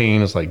have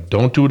pain, it's like,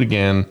 don't do it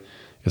again.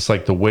 It's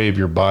like the way of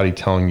your body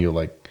telling you,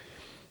 like,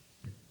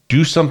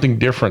 do something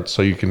different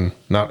so you can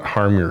not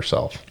harm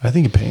yourself. I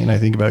think of pain. I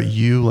think about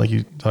you, like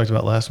you talked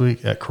about last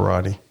week, at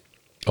karate.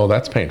 Oh,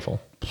 that's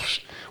painful.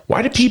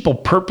 Why do people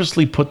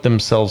purposely put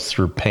themselves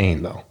through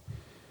pain, though?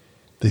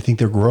 They think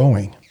they're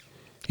growing.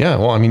 Yeah,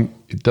 well, I mean,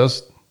 it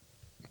does.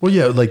 Well,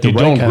 yeah, like the You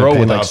right don't kind grow of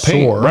pain, without like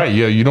pain. sore. Right,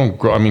 yeah, you don't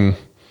grow. I mean,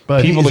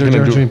 But people is are there a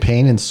going to difference do. between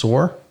pain and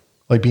sore?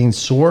 Like being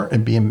sore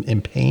and being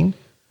in pain?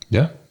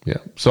 Yeah, yeah.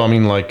 So, I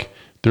mean, like,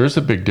 there is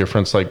a big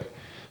difference. Like,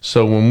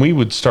 so when we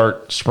would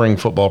start spring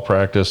football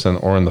practice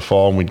or in the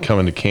fall, and we'd come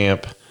into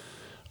camp,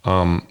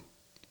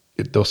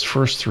 those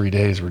first 3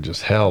 days were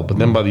just hell. But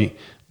then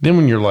then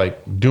when you're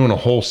like doing a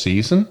whole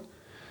season,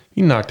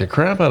 you knock the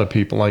crap out of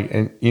people. Like,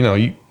 and you know,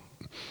 It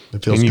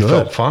feels and you good.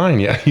 felt fine.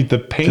 Yeah, the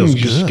pain, Feels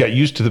you just good. got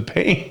used to the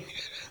pain.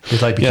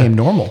 It like became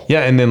normal.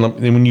 Yeah, and then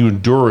when you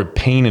endure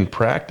pain in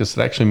practice,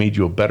 it actually made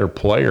you a better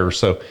player.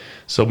 So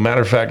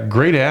matter of fact,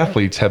 great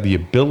athletes have the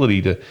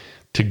ability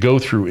to go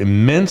through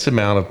immense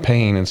amount of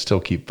pain and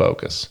still keep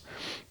focus.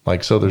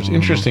 Like, so there's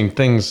interesting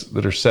things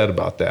that are said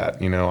about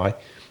that. You know,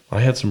 I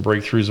had some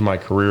breakthroughs in my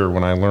career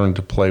when I learned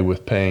to play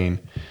with pain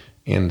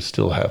and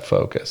still have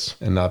focus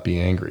and not be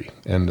angry.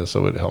 And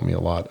so it helped me a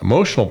lot.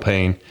 Emotional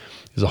pain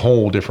is a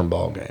whole different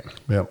ballgame.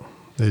 Yep,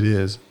 it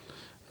is.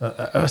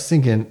 I was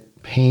thinking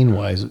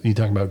pain-wise, you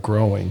talking about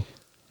growing. I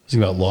was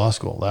thinking about law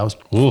school. That was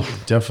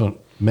definitely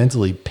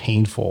mentally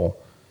painful,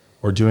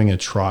 or doing a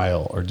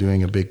trial or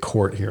doing a big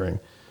court hearing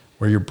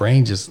where your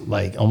brain just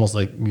like, almost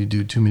like you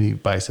do too many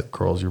bicep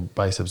curls, your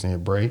biceps need a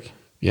break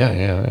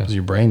Yeah. because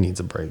your brain needs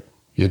a break.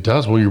 It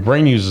does. Well, your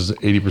brain uses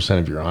 80%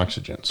 of your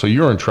oxygen. So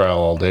you're in trial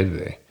all day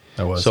today.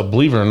 I was. So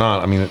believe it or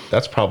not, I mean,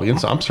 that's probably,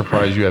 I'm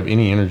surprised you have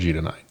any energy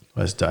tonight.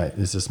 Let's diet.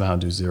 It's this Mountain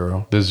Dew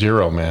Zero. The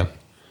Zero, man.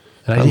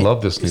 And I think-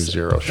 love this new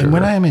Zero sugar. And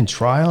when I am in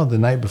trial the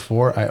night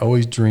before, I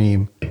always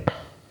dream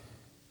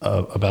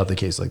about the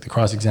case, like the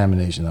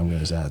cross-examination I'm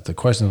going to ask, the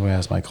questions I'm going to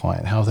ask my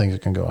client, how things are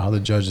going to go, how the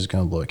judge is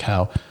going to look,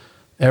 how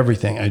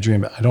everything I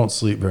dream about. I don't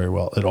sleep very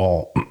well at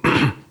all.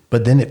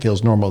 But then it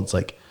feels normal. It's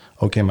like,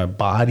 okay, my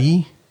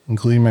body,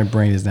 including my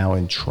brain, is now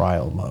in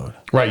trial mode.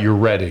 Right, you're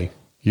ready.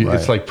 Right.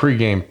 It's like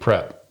pregame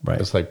prep. Right.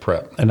 It's like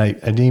prep. And I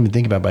didn't even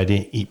think about it, but I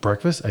didn't eat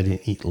breakfast. I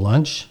didn't eat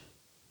lunch.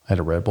 I had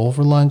a Red Bull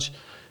for lunch.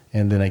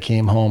 And then I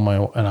came home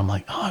and I'm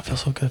like, oh, I feel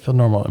so good. I feel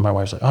normal. And my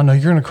wife's like, oh, no,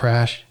 you're going to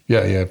crash.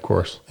 Yeah, of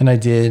course. And I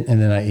did. And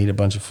then I ate a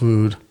bunch of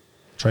food,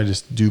 tried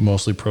to do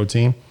mostly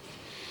protein.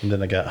 And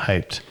then I got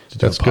hyped to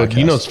do That's a good.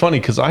 You know, podcast. it's funny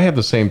because I have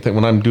the same thing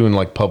when I'm doing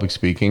like public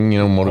speaking, you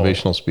know,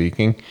 motivational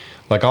speaking.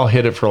 Like I'll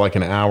hit it for like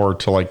an hour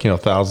to like, you know,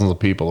 thousands of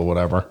people or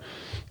whatever.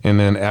 And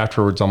then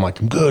afterwards I'm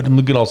like, I'm good.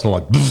 Also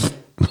like,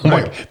 I'm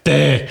like,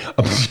 dang,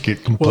 I'm just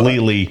get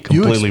completely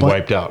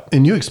wiped out.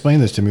 And you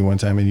explained this to me one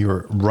time and you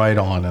were right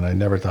on. And I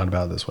never thought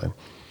about it this way.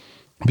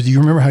 But do you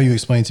remember how you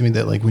explained to me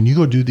that like when you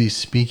go do these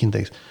speaking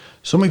things,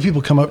 so many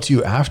people come up to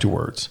you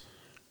afterwards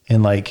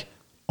and like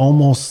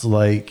almost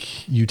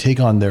like you take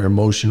on their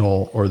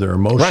emotional or their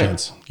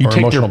emotions You or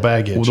take emotional their,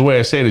 baggage. well, the way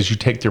I say it is you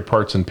take their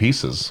parts and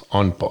pieces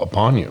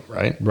upon you,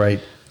 right? Right.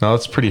 Now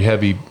that's pretty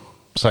heavy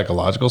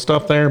psychological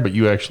stuff there, but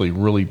you actually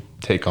really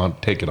take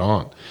it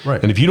on.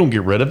 Right. And if you don't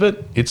get rid of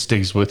it, it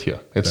stays with you.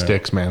 It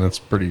sticks, man. It's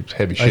pretty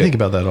heavy shit. I think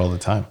about that all the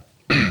time.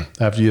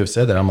 After you have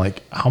said that, I'm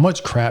like, how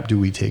much crap do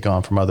we take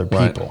on from other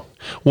people?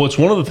 Right. Well, it's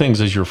one of the things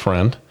as your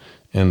friend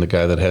and the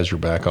guy that has your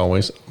back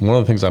always. One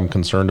of the things I'm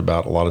concerned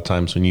about a lot of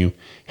times when you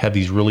have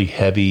these really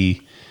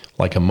heavy,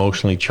 like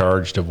emotionally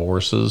charged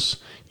divorces,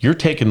 you're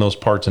taking those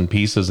parts and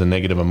pieces and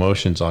negative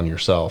emotions on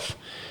yourself.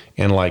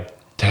 And like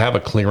to have a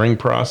clearing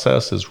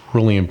process is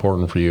really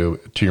important for you,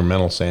 to your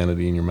mental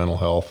sanity and your mental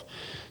health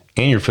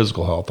and your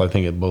physical health. I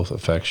think it both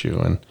affects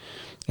you.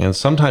 And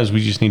sometimes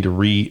we just need to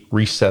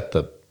reset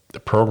the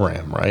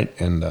program, right?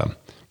 And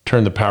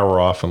turn the power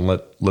off and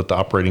let the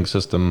operating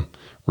system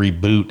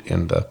reboot.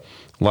 And a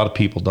lot of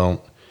people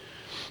don't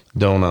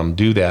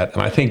do that.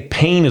 And I think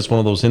pain is one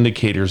of those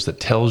indicators that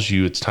tells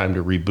you it's time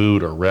to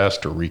reboot or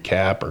rest or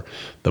recap. Or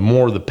the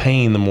more the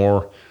pain, the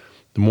more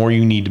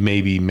you need to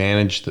maybe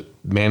manage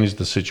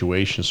the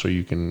situation so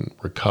you can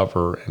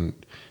recover and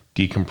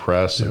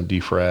decompress and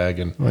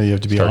defrag. And well, you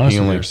have to be honest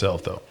with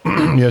yourself, though.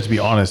 You have to be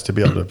honest to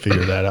be able to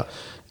figure that out.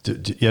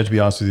 You have to be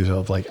honest with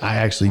yourself. Like, I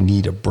actually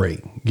need a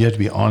break. You have to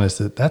be honest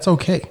that that's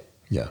okay.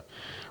 Yeah.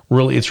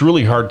 Really, it's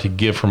really hard to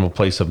give from a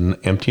place of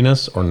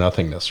emptiness or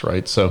nothingness,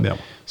 right? So,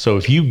 So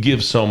if you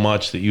give so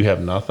much that you have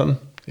nothing,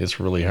 it's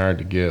really hard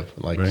to give.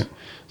 Like, right.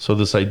 So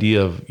this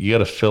idea of you got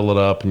to fill it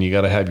up and you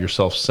got to have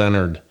yourself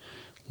centered,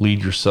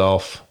 lead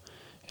yourself,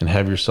 and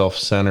have yourself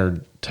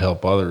centered to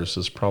help others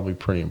is probably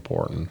pretty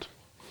important.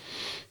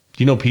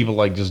 Do you know people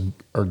like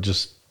are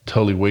just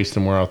totally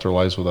wasting more out their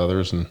lives with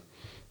others and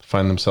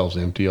find themselves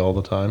empty all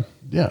the time?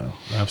 Yeah,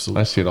 absolutely.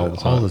 I see it all the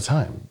time. All the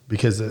time.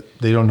 Because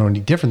they don't know any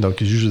different, though,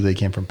 because usually they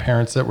came from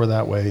parents that were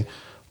that way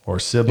or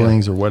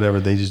siblings or whatever.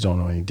 They just don't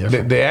know any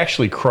different. They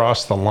actually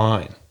cross the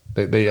line.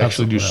 They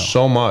actually do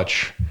so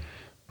much.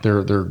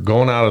 They're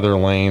going out of their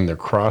lane. They're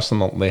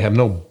crossing they have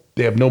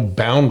no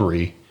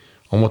boundary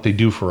on what they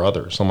do for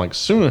others. I'm like,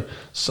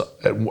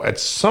 at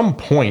some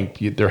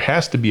point, there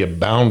has to be a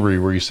boundary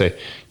where you say,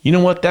 you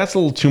know what, that's a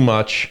little too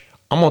much.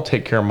 I'm going to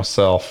take care of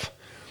myself.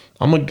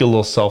 I'm going to get a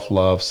little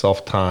self-love,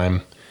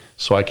 self-time,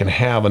 so I can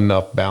have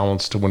enough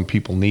balance to when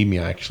people need me,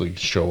 I actually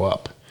show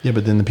up. Yeah,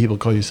 but then the people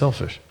call you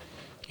selfish.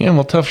 Yeah,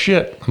 well, tough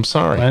shit. I'm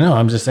sorry. I know.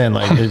 I'm just saying,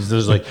 like,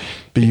 there's like,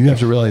 but you have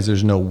to realize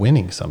there's no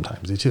winning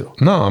sometimes, too.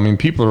 No, I mean,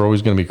 people are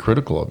always going to be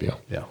critical of you.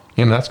 Yeah.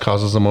 And that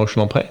causes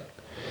emotional pain.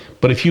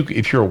 But if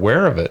you're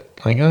aware of it,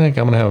 like, I think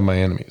I'm going to have my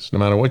enemies. No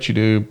matter what you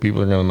do,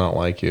 people are going to not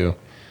like you.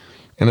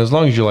 And as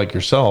long as you like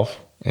yourself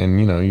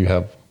and, you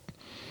have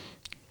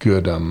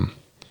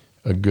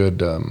a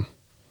good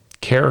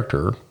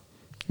character,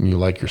 and you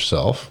like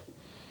yourself,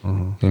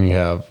 and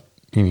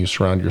you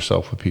surround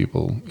yourself with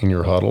people in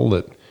your huddle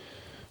that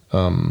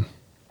are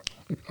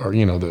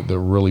that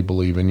really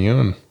believe in you,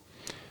 and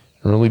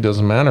it really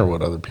doesn't matter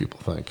what other people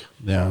think.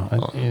 Yeah,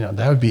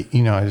 that would be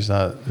I just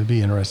thought it'd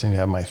be interesting to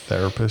have my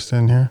therapist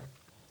in here.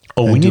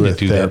 Oh, we need to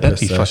do that. That'd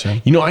be fun.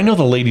 I know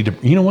the lady.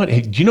 You know what?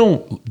 Hey, do you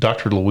know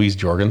Dr. Louise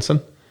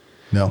Jorgensen?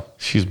 No,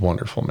 she's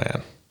wonderful,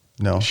 man.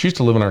 No, she used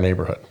to live in our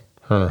neighborhood.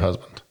 Her and her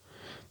husband.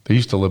 They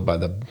used to live by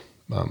the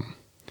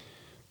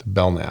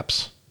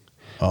Belknaps.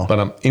 Oh.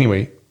 But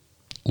anyway,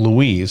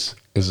 Louise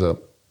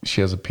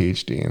she has a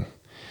PhD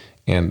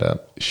and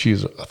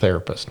she's a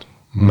therapist,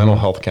 mental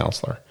health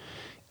counselor.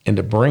 And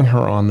to bring her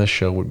on this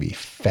show would be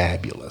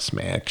fabulous,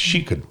 man.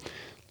 She could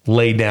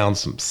lay down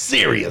some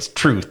serious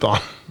truth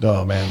on.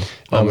 Oh man,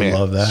 I would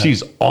love that.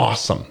 She's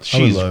awesome.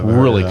 She's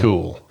really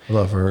cool. I'd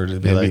love for her to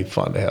be It'd be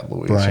fun to have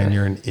Louise. Brian,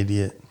 you're an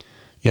idiot.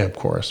 Yeah, of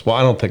course. Well,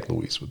 I don't think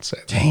Louise would say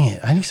that. Dang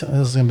it. I need something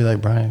else going to be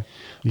like, Brian.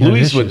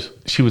 Louise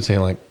would say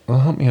like, well,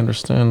 help me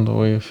understand the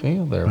way you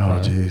feel there, Brian.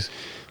 Oh, jeez.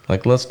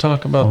 Like, let's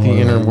talk about the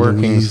inner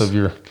workings of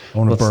your... I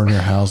want to burn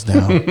your house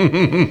down.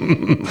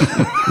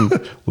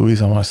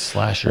 Louise, I want to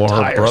slash your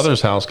tires. Her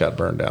brother's house got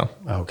burned down.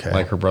 Okay.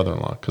 Like her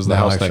brother-in-law, because the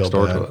house next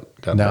door to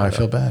it got burned down. I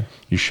feel bad.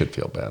 You should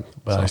feel bad.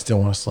 But I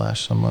still want to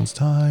slash someone's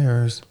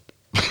tires.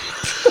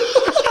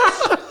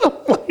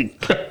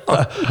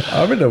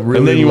 I'm in a really.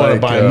 And then you want to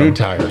buy new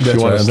tires. You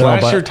want to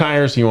slash your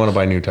tires. You want to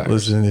buy new tires.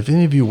 Listen, if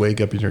any of you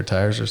wake up and your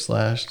tires are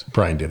slashed,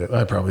 Brian did it.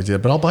 I probably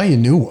did, but I'll buy you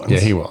new ones.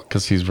 Yeah, he will,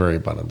 because he's very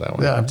abundant that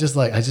way. Yeah, I'm just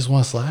like, I just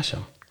want to slash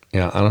them.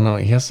 Yeah, I don't know.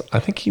 Yes, I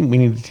think you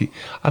need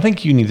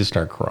to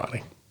start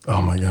karate.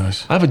 Oh my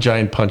gosh! I have a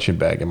giant punching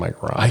bag in my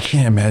garage. I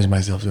can't imagine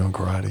myself doing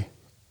karate.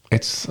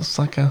 It's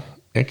like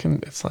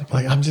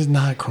I'm just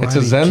not karate. It's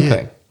a Zen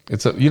thing.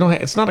 It's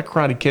not a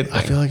Karate Kid thing.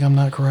 I feel like I'm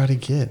not Karate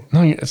Kid.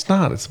 No, it's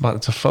not. It's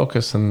a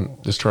focus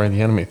and destroying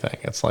the enemy thing.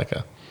 It's like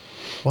a.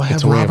 Well, I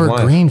have Robert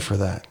Greene for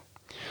that.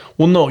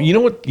 Well, no, you know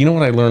what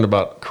I learned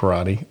about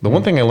karate? The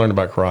one thing I learned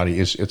about karate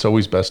is it's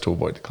always best to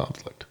avoid the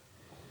conflict.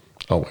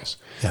 Always.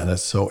 Yeah,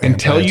 that's so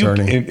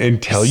anti-attorney.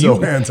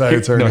 So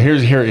anti-attorney. No,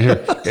 here.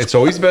 It's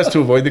always best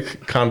to avoid the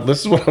conflict. This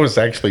is what I was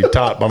actually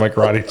taught by my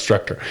karate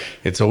instructor.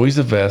 It's always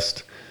the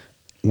best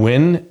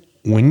when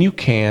you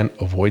can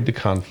avoid the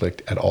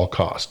conflict at all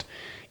cost.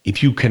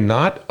 If you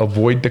cannot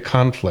avoid the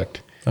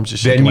conflict, I'm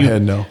just shaking my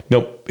head no.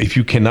 No, if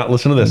you cannot,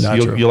 listen to this.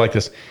 You'll like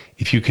this.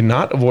 if you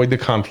cannot avoid the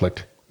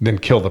conflict, then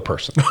kill the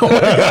person.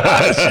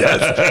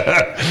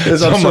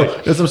 As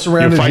I'm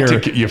surrounded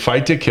here. You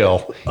fight to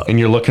kill, and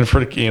you're looking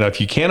for,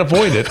 if you can't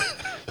avoid it,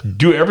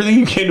 do everything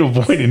you can to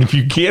avoid it. If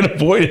you can't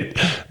avoid it,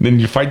 then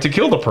you fight to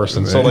kill the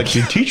person. So like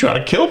they teach you how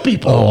to kill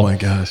people. Oh my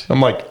gosh.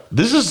 I'm like,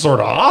 this is sort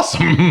of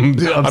awesome.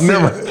 Dude, I've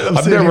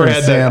never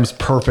had Sam's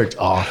perfect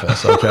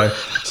office, okay?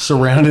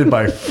 Surrounded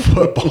by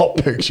football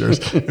pictures.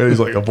 And he's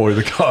like, avoid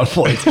the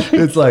conflict.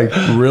 It's like,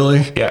 really?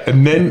 Yeah.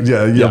 And then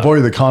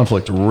avoid the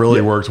conflict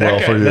really worked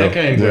well for you. That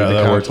guy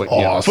that worked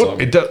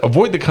awesome.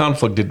 Avoid the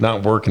conflict did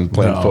not work in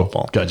playing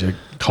football. Got you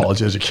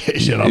college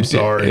education. I'm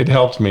sorry. It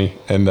helped me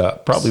and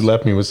probably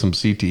left me with some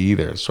CTE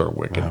there. It's sort of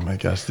wicked. Oh my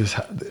gosh.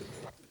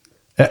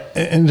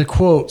 And to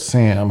quote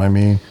Sam, I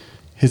mean,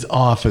 his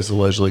office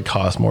allegedly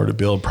cost more to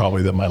build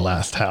probably than my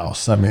last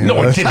house. I mean, no,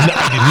 I did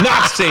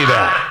not say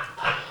that.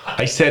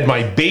 I said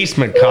my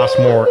basement cost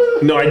more.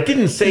 No, I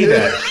didn't say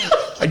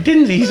that. I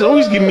didn't. He's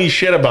always giving me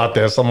shit about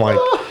this. I'm like,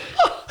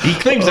 he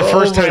claims the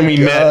first time we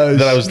met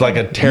that I was like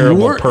a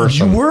terrible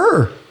person. You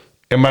were.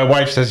 And my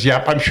wife says,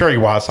 "Yep, I'm sure he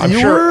was. I'm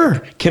sure."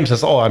 Kim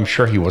says, "Oh, I'm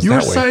sure he was that way."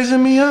 You were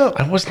sizing me up.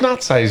 I was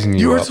not sizing you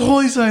up. You were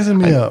totally sizing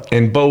me up.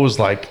 And Bo was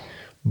like,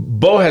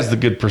 Bo has the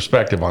good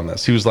perspective on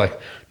this. He was like,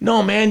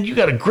 "No, man, you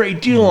got a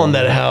great deal on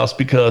that house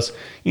because,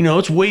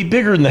 it's way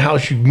bigger than the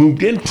house you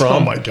moved in from." Oh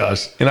my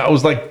gosh. And I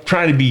was like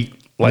trying to be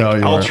like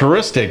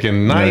altruistic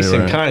and nice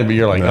and kind, but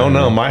you're like,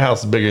 no, my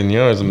house is bigger than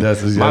yours. And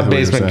exactly my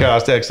basement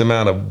cost X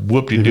amount of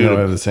whoop-de-doo. You don't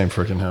have the same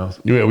freaking house.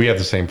 Yeah, we have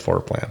the same floor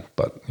plan,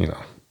 but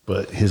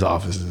But his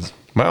office is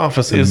my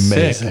office is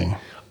amazing. Sick.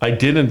 I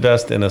did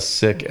invest in a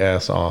sick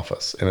ass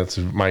office, and it's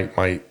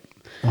my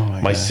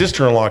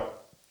sister-in-law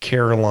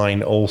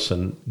Caroline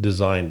Olson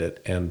designed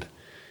it, and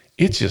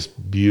it's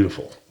just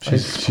beautiful.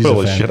 She's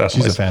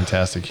a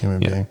fantastic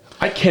human being.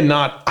 I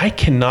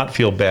cannot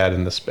feel bad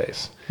in this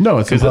space. No,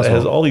 it's because impossible. it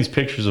has all these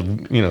pictures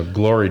of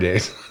glory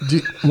days.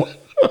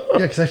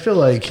 Yeah, because I feel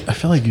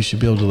like you should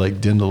be able to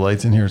like dim the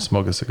lights in here and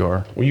smoke a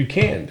cigar. Well, you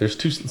can. There's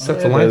two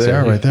sets of lights. They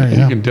are right there.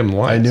 Yeah. You can dim the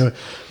lights. I knew it.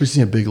 We just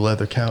need a big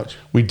leather couch.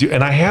 We do,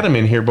 and I had them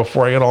in here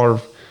before I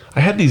got I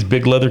had these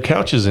big leather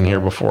couches in here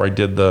before I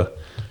did the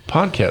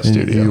podcast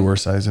studio. You were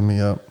sizing me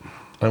up.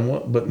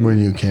 But when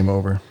you came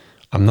over,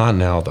 I'm not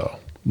now though.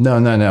 No,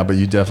 not now. But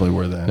you definitely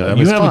were then. No,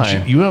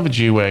 you have a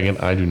G-Wagon.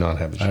 I do not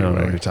have a G-Wagon. I don't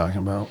know what you're talking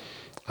about.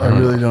 I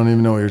really don't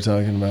even know what you're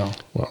talking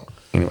about. Well,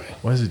 anyway,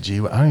 what is a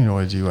G-Wagon? I don't even know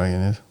what a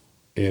G-Wagon is.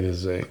 It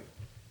is a.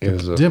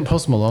 Didn't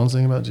Post Malone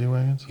sing about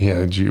G-Wagons? Yeah,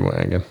 a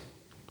G-Wagon.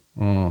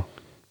 Oh.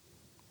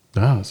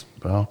 Does.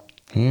 Well.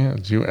 Yeah,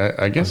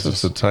 I guess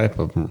it's a type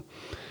of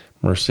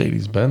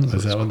Mercedes Benz.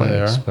 Is that what they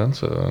are?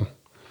 Expensive.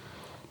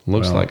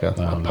 Looks like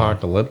an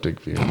apocalyptic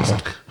vehicle.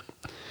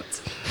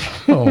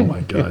 Oh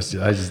my gosh!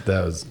 Yeah.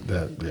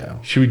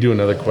 Should we do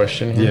another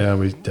question here? Yeah,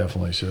 we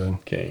definitely should.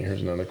 Okay,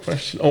 here's another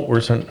question. Oh,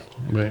 where's that?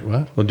 Wait,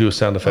 what? We'll do a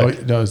sound effect.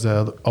 Oh, no,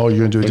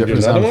 you're gonna do a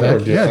different sound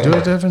effect? Yeah, do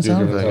a different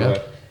sound effect.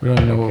 Yeah. We don't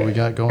even know what we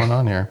got going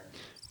on here.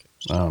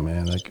 Oh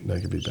man, that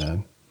could be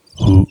bad.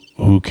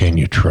 Who can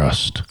you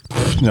trust?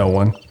 No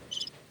one.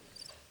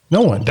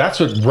 No one. That's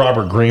what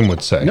Robert Greene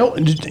would say. No,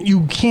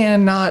 you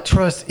cannot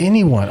trust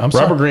anyone.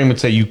 Robert Greene would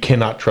say you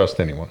cannot trust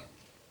anyone.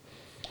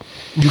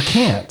 You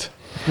can't.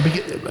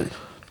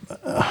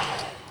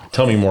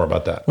 Tell me more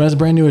about that. When I was a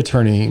brand new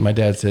attorney, my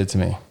dad said to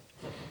me,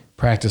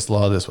 practice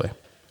law this way.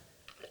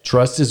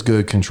 Trust is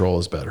good, control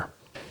is better.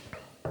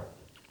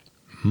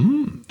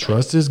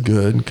 Trust is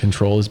good,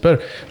 control is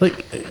better.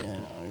 Like,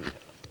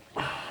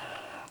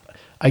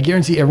 I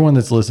guarantee everyone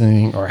that's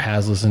listening or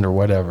has listened or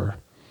whatever,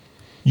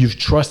 you've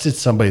trusted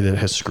somebody that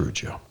has screwed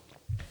you.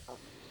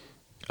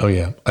 Oh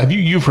yeah.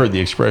 You've heard the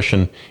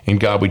expression, "In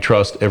God we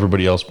trust,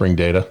 everybody else bring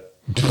data."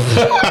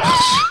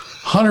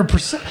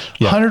 100%.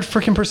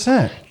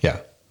 100% Yeah.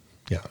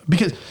 Yeah.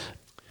 Because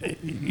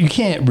you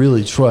can't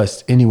really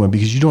trust anyone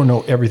because you don't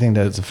know everything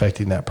that is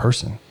affecting that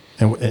person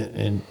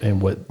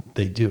and what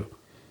they do.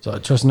 So I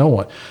trust no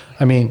one.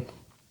 I mean,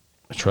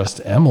 I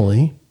trust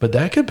Emily, but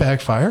that could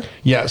backfire.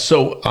 Yeah.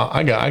 So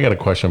I got a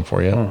question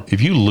for you.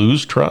 If you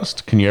lose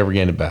trust, can you ever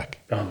gain it back?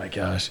 Oh my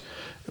gosh.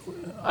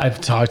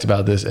 I've talked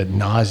about this ad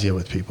nausea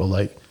with people.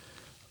 Like,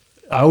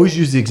 I always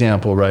use the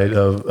example, right,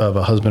 of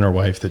a husband or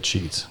wife that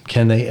cheats.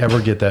 Can they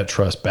ever get that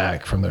trust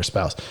back from their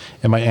spouse?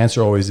 And my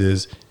answer always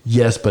is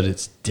yes, but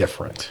it's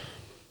different.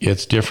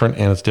 It's different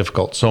and it's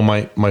difficult. So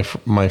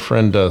my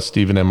friend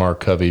Stephen M.R.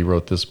 Covey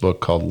wrote this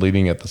book called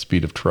Leading at the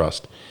Speed of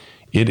Trust.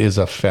 It is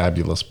a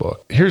fabulous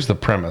book. Here's the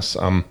premise.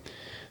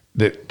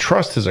 That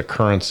trust is a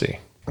currency.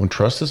 When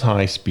trust is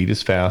high, speed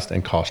is fast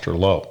and costs are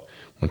low.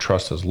 When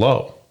trust is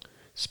low,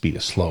 speed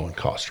is slow and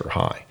costs are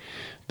high.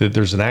 That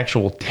there's an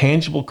actual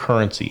tangible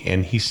currency.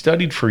 And he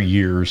studied for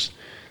years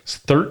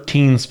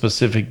 13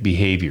 specific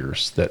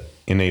behaviors that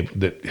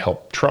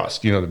help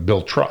trust, that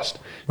build trust.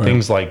 Right.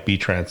 Things like be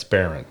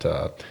transparent,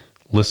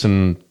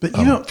 listen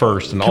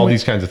first, and all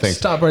these kinds of things.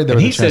 Stop right there.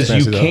 And he says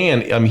you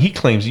can. He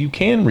claims you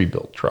can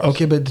rebuild trust.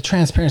 Okay, but the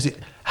transparency.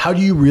 How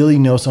do you really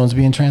know someone's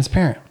being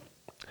transparent?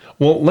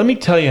 Well, let me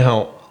tell you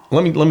how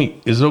let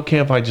me. Is it okay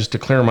if I just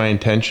declare my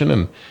intention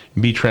and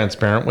be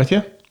transparent with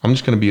you? I'm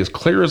just going to be as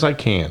clear as I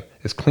can,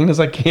 as clean as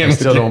I can. I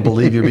still don't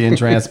believe you're being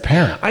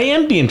transparent. I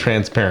am being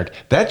transparent.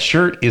 That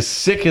shirt is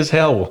sick as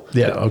hell.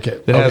 Yeah, okay.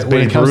 That has when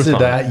it Babe comes Ruth to on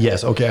that, it.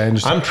 yes, okay, I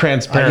understand. I'm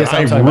transparent. guess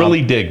I'm I talking really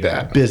about dig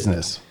that.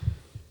 business.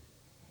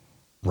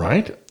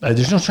 Right?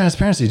 There's no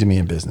transparency to me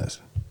in business.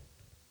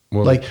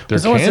 Well, Like, there when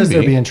someone can says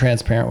they're be. being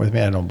transparent with me,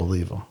 I don't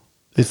believe them.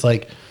 It's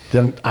like,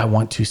 then I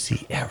want to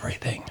see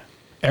everything.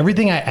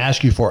 Everything I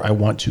ask you for, I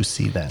want to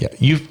see then. Yeah,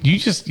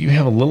 you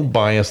have a little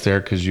bias there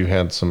because you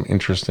had some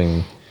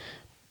interesting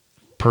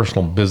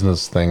personal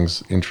business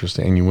things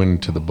interesting, and you went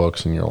into the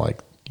books and you're like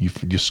you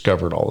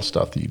discovered all the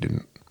stuff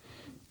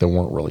that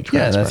weren't really transparent.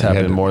 Yeah, and that's You had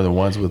happened to- more than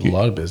once with a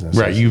lot of businesses.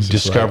 Right, you've It's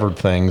just like- discovered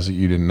things that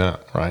you didn't know.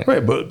 Right.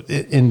 right, but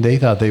and they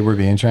thought they were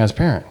being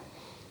transparent,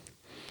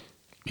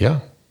 Yeah.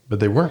 but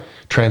they weren't.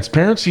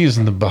 Transparency is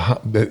in the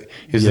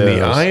in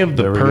the eye of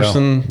the There we go.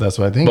 person. That's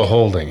what I think.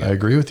 Beholding I it.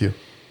 agree with you.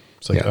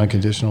 It's like Yeah.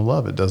 unconditional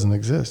love. It doesn't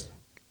exist.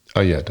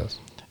 Oh yeah, it does.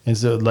 And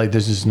so, like,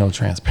 there's just no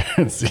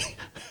transparency.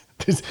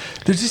 there's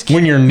just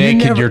When you're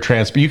naked, never- you're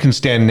transparent. You can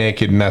stand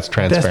naked, and that's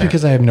transparent. That's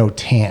because I have no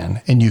tan,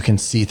 and you can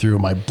see through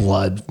my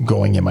blood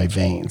going in my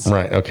veins.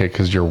 right. Okay,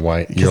 because you're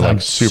white. You're I'm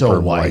like super so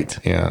white. white.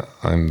 Yeah,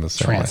 I'm the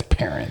same way.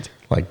 Transparent.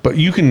 Like, but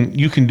you can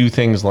do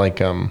things like,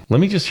 let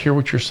me just hear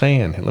what you're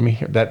saying. Let me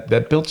hear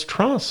that builds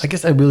trust. I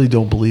guess I really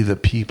don't believe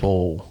that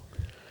people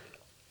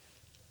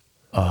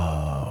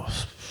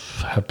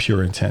have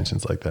pure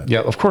intentions like that.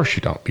 Yeah, of course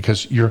you don't,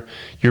 because you're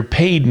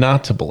paid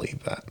not to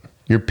believe that.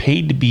 You're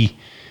paid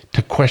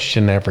to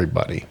question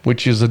everybody,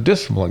 which is a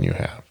discipline you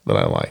have that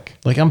I like.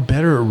 Like, I'm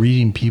better at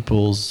reading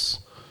people's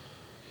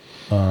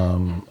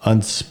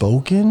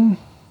unspoken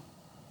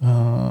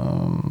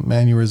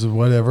mannerisms,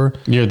 whatever.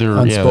 Yeah, they're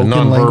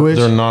unspoken language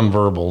they're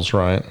nonverbals,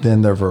 right?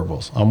 than their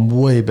verbals. I'm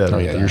way better Oh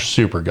at yeah, that. you're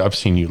super good. I've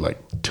seen you like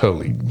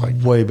totally like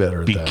way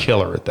better at be that.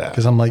 killer at that.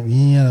 Because I'm like,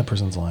 yeah, that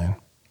person's lying.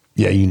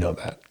 Yeah, you know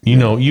that. You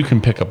know, you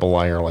can pick up a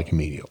liar like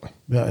immediately.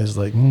 Yeah, it's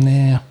like,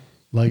 nah.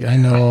 Like, I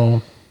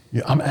know,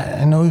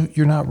 I know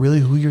you're not really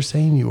who you're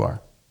saying you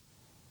are.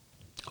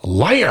 A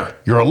liar.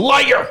 You're a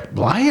liar.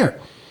 Liar.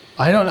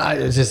 I don't know.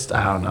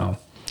 I don't know.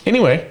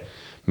 Anyway,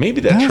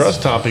 maybe that Yes.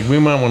 trust topic, we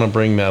might want to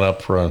bring that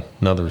up for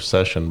another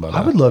session. But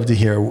I would love to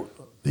hear.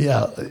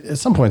 Yeah, at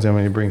some point I'm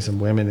going to bring some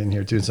women in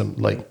here too. Some,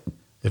 like,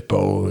 if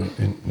Bo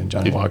and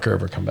Johnny Walker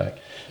ever come back.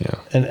 Yeah.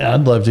 And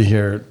I'd love to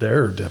hear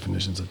their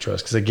definitions of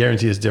trust, because I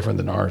guarantee it's different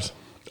than ours.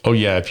 oh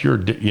yeah, if you're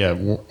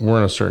we're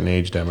in a certain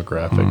age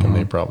demographic, and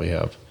they probably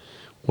have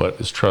what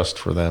is trust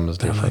for them is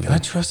different. Like, I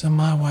trusted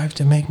my wife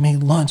to make me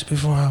lunch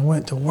before I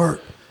went to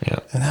work. Yeah.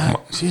 And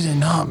she did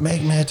not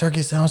make me a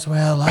turkey sandwich the way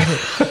I like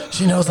it.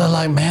 She knows I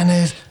like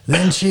mayonnaise,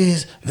 then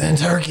cheese, then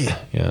turkey.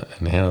 Yeah,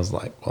 and Hannah's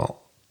like,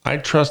 well, I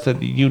trusted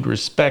that you'd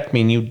respect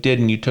me, and you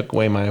didn't. You took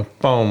away my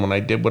phone when I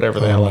did whatever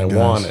the hell my I gosh.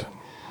 wanted.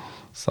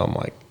 So I'm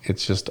like,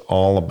 it's just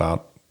all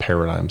about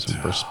paradigms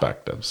and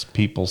perspectives.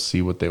 People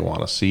see what they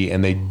want to see,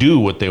 and they do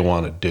what they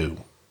want to do.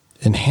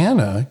 And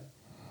Hannah,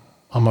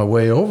 on my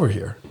way over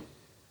here,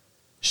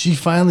 she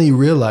finally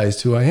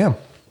realized who I am.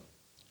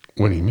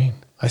 What do you mean?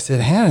 I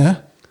said,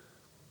 Hannah,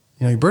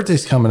 your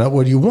birthday's coming up.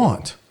 What do you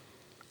want?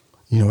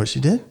 You know what she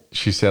did?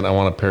 She said, I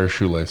want a pair of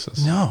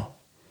shoelaces. No.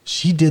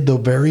 She did the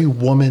very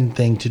woman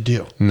thing to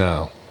do.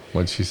 No.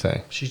 What'd she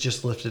say? She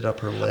just lifted up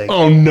her leg.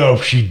 Oh, no,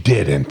 she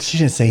didn't. She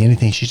didn't say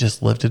anything. She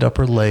just lifted up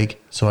her leg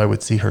so I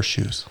would see her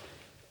shoes.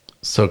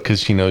 So, because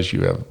she knows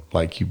you have,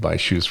 like, you buy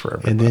shoes for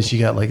everybody. And then she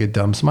got like a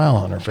dumb smile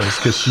on her face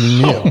because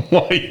she knew. Oh,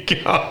 my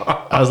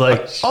God. I was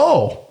like,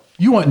 oh,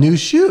 you want new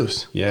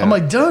shoes? Yeah. I'm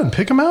like, done.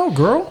 Pick them out,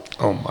 girl.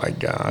 Oh, my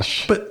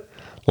gosh. But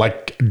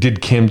like,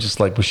 did Kim just,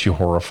 like, was she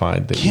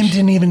horrified? That Kim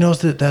didn't even know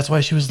that that's why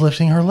she was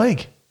lifting her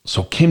leg.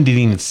 So Kim didn't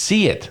even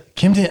see it.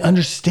 Kim didn't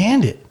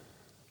understand it.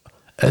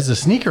 As a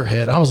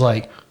sneakerhead, I was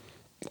like,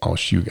 Oh,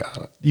 you got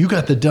it. you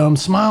got the dumb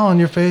smile on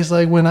your face.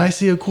 Like, when I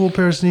see a cool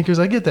pair of sneakers,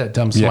 I get that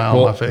dumb smile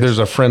on my face. there's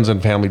a friends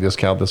and family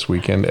discount this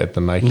weekend at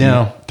the Nike.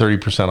 No.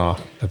 30%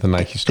 off at the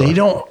Nike store. They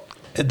don't,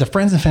 the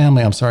friends and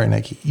family, I'm sorry,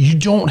 Nike, you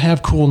don't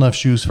have cool enough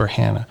shoes for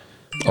Hannah.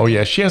 Oh,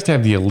 yeah. She has to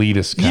have the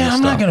elitist kind of Yeah, stuff.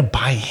 I'm not going to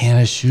buy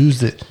Hannah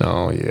shoes that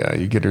Oh, yeah.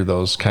 You get her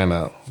those kind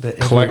of That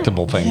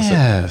collectible things.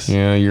 Yes.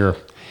 You're...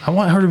 I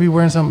want her to be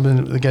wearing something.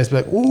 And the guys be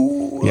like,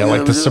 ooh. Yeah,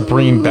 like the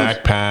Supreme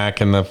backpack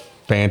and the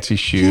fancy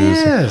shoes.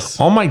 Yes.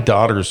 All my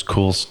daughter's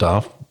cool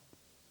stuff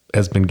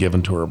has been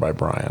given to her by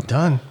Brian.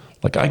 Done.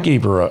 Like, I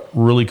gave her a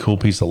really cool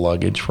piece of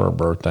luggage for her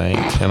birthday.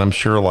 And I'm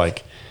sure,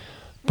 like,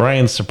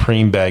 Brian's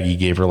Supreme bag he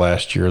gave her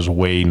last year is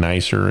way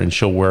nicer, and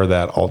she'll wear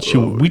that all.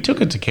 We took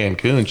it to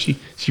Cancun.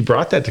 She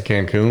brought that to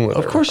Cancun with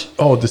her. Of course.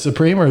 Oh, the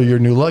Supreme or your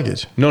new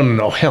luggage?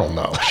 No, hell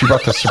no. She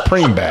brought the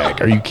Supreme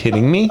bag. Are you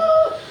kidding me?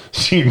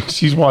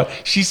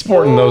 She's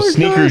sporting those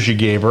sneakers you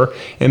gave her,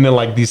 and then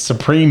like these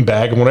Supreme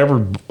bag, and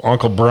whatever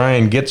Uncle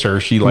Brian gets her,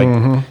 she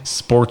like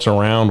sports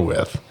around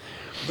with.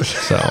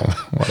 So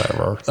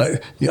whatever. I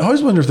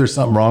always wonder if there's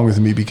something wrong with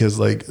me because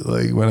like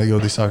when I go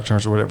to these soccer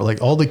tournaments or whatever,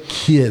 like all the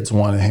kids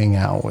want to hang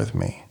out with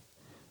me,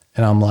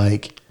 and I'm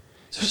like,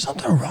 Is there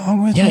something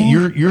wrong with Yeah, me?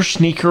 you're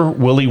sneaker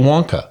Willy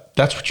Wonka.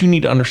 That's what you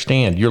need to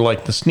understand. You're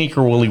like the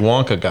sneaker Willy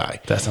Wonka guy.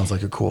 That sounds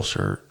like a cool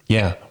shirt.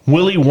 Yeah,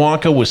 Willy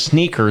Wonka with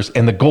sneakers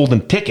and the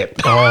golden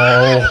ticket.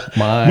 Oh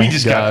my We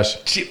just gosh.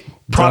 got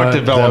product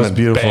development. That was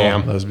beautiful.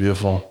 Bam. That was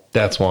beautiful.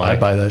 That's why I'd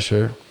buy that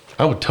shirt.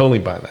 I would totally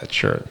buy that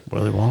shirt.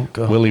 Willy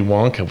Wonka. Willy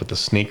Wonka with the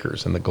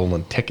sneakers and the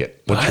golden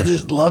ticket. But I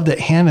just love that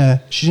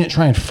Hannah, she didn't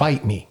try and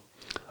fight me.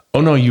 Oh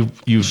no, you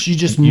She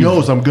just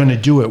knows I'm going to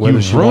do it whether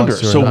you she ruined her.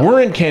 wants to or So not.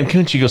 we're in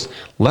Cancun. She goes,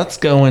 "Let's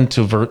go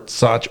into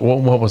Versace."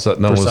 What was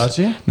that? No,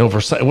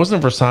 Versace? It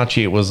wasn't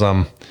Versace. It was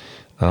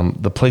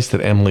the place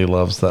that Emily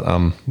loves. That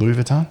Louis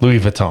Vuitton?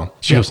 Louis Vuitton.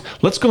 She goes,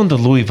 "Let's go into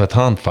Louis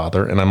Vuitton,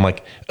 Father." And I'm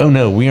like, "Oh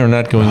no, we are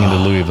not going into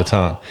Louis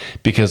Vuitton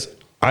because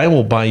I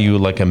will buy you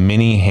like a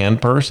mini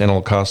hand purse and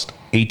it'll cost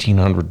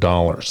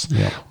 $1,800.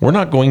 Yeah. We're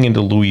not going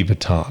into Louis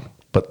Vuitton."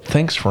 But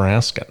thanks for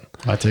asking.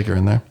 I'd take her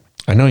in there.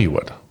 I know you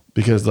would.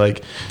 Because,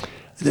 like,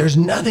 there's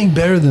nothing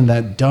better than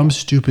that dumb,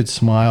 stupid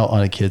smile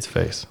on a kid's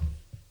face.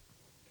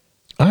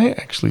 I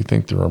actually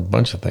think there are a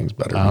bunch of things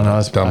better I don't than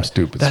know. that dumb,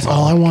 stupid That's smile.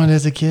 all I wanted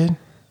as a kid.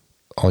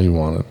 All you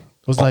wanted.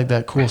 Was like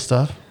that cool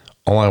stuff.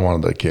 All I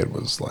wanted as a kid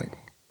was like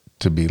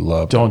to be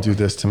loved. Don't do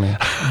this to me.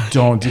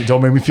 Don't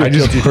make me feel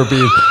guilty for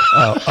being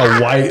a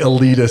white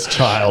elitist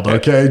child.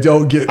 Okay,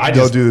 don't do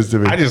this to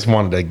me. I just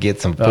wanted to get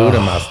some food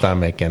in my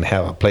stomach and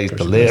have a place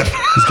to live.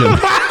 He's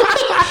gonna-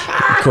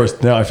 Of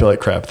course, now I feel like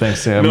crap.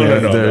 Thanks, Sam. No, Yeah,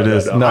 no, there it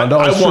is. no. No,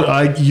 I it's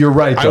want- true. You're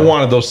right. I though.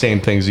 wanted those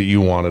same things that you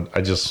wanted.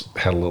 I just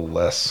had a little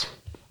less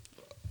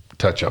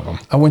touch of them.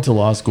 I went to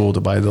law school to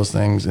buy those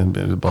things, and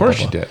of course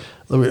you did.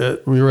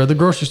 We were at the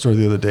grocery store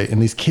the other day, and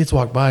these kids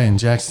walked by, and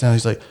Jack's down.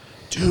 He's like,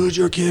 "Dude,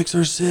 your kicks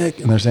are sick,"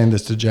 and they're saying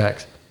this to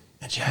Jax,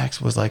 and Jax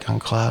was like on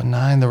cloud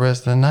 9 the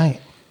rest of the night.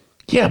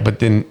 Yeah, but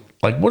then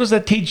like, what does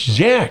that teach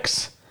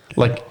Jax?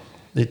 Like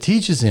It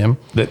teaches him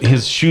that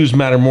his shoes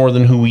matter more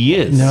than who he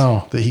is.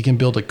 no that he can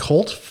build a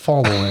cult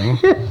following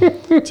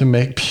to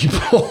make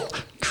people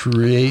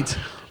create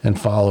and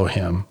follow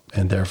him,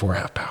 and therefore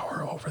have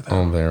power over them.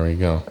 Oh, there we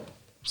go.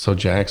 So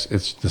Jax,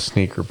 it's the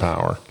sneaker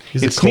power.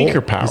 He's It's a cult.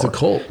 sneaker power. He's a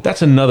cult.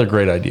 That's another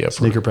great idea. For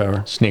Sneaker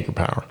power. Sneaker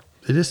power.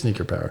 It is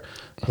sneaker power.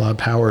 A lot of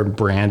power in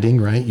branding,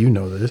 right? You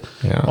know this.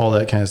 Yeah. All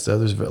that kind of stuff.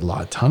 There's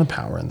a ton of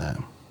power in that.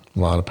 A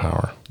lot of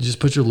power. You just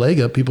put your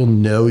leg up, people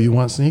know you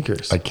want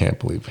sneakers. I can't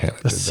believe Hannah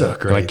did That's so that.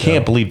 great, And I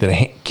can't believe that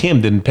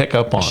Kim didn't pick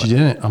up on She it.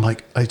 didn't. I'm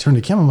like, I turned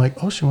to Kim. I'm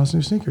like, oh, she wants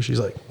new sneakers. She's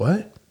like,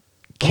 what?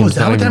 Kim's Is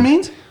that not what that even-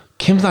 means?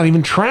 Kim's not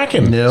even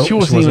tracking. No, she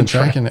wasn't even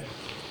tracking it.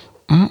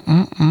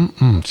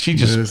 She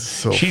just It is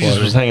so she just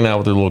funny. was hanging out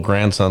with her little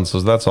grandson,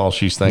 so that's all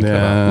she's thinking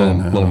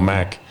about.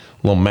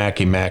 Little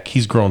Mackie Mac.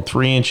 He's grown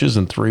 3 inches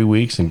in 3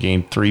 weeks and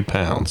gained 3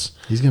 pounds.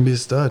 He's gonna be a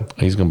stud.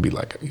 He's gonna be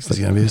like He's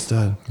gonna be a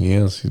stud.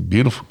 yes, he's a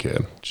beautiful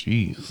kid.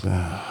 Jeez,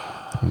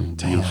 Damn,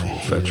 beautiful I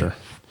hate fetcher.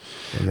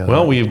 it.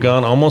 Well, we've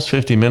gone almost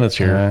 50 minutes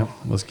all here. right,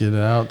 let's get it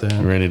out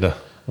then. Ready to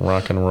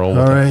rock and roll.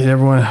 All with it. right,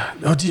 everyone.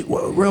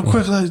 Oh, real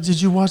quick, did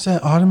you watch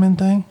that Ottoman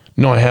thing?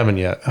 No, I haven't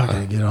yet.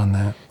 Okay, get on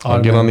that.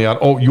 I'll get on the out.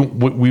 Oh,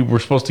 we were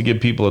supposed to give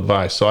people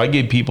advice. So I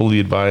gave people the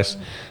advice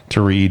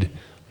to read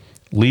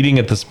Leading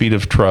at the Speed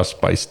of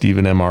Trust by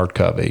Stephen M. R.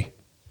 Covey.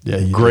 Yeah,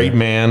 you Great did.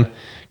 man,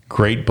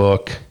 great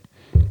book.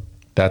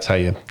 That's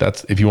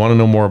if you want to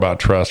know more about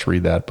trust,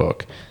 read that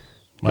book.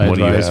 My And what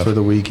do you advice have? for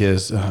the week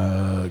is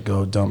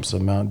go dump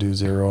some Mountain Dew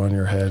Zero on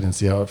your head and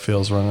see how it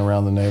feels running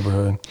around the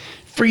neighborhood.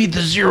 Free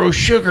the zero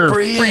sugar.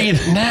 Free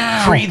it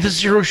now. Free the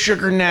zero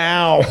sugar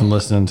now. I'm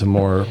listening to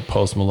more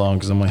Post Malone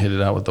because I'm gonna hit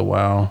it out with the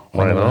wow.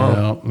 Right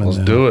on. Let's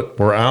do it.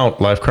 We're out.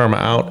 Life Karma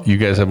out. You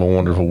guys have a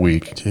wonderful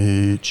week.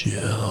 Chill.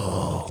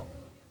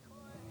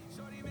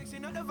 Shorty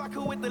mixing up the vodka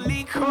with the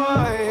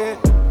liquor.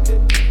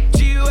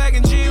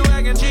 G-Wagon,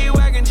 G-Wagon,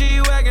 G-Wagon,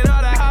 G-Wagon,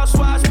 all the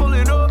housewives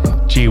pulling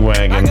up.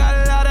 G-Wagon. I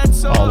got a lot of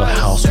toys. All the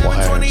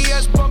housewives.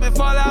 720S pumping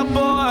Fall Out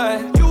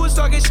Boy. You was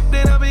talking shit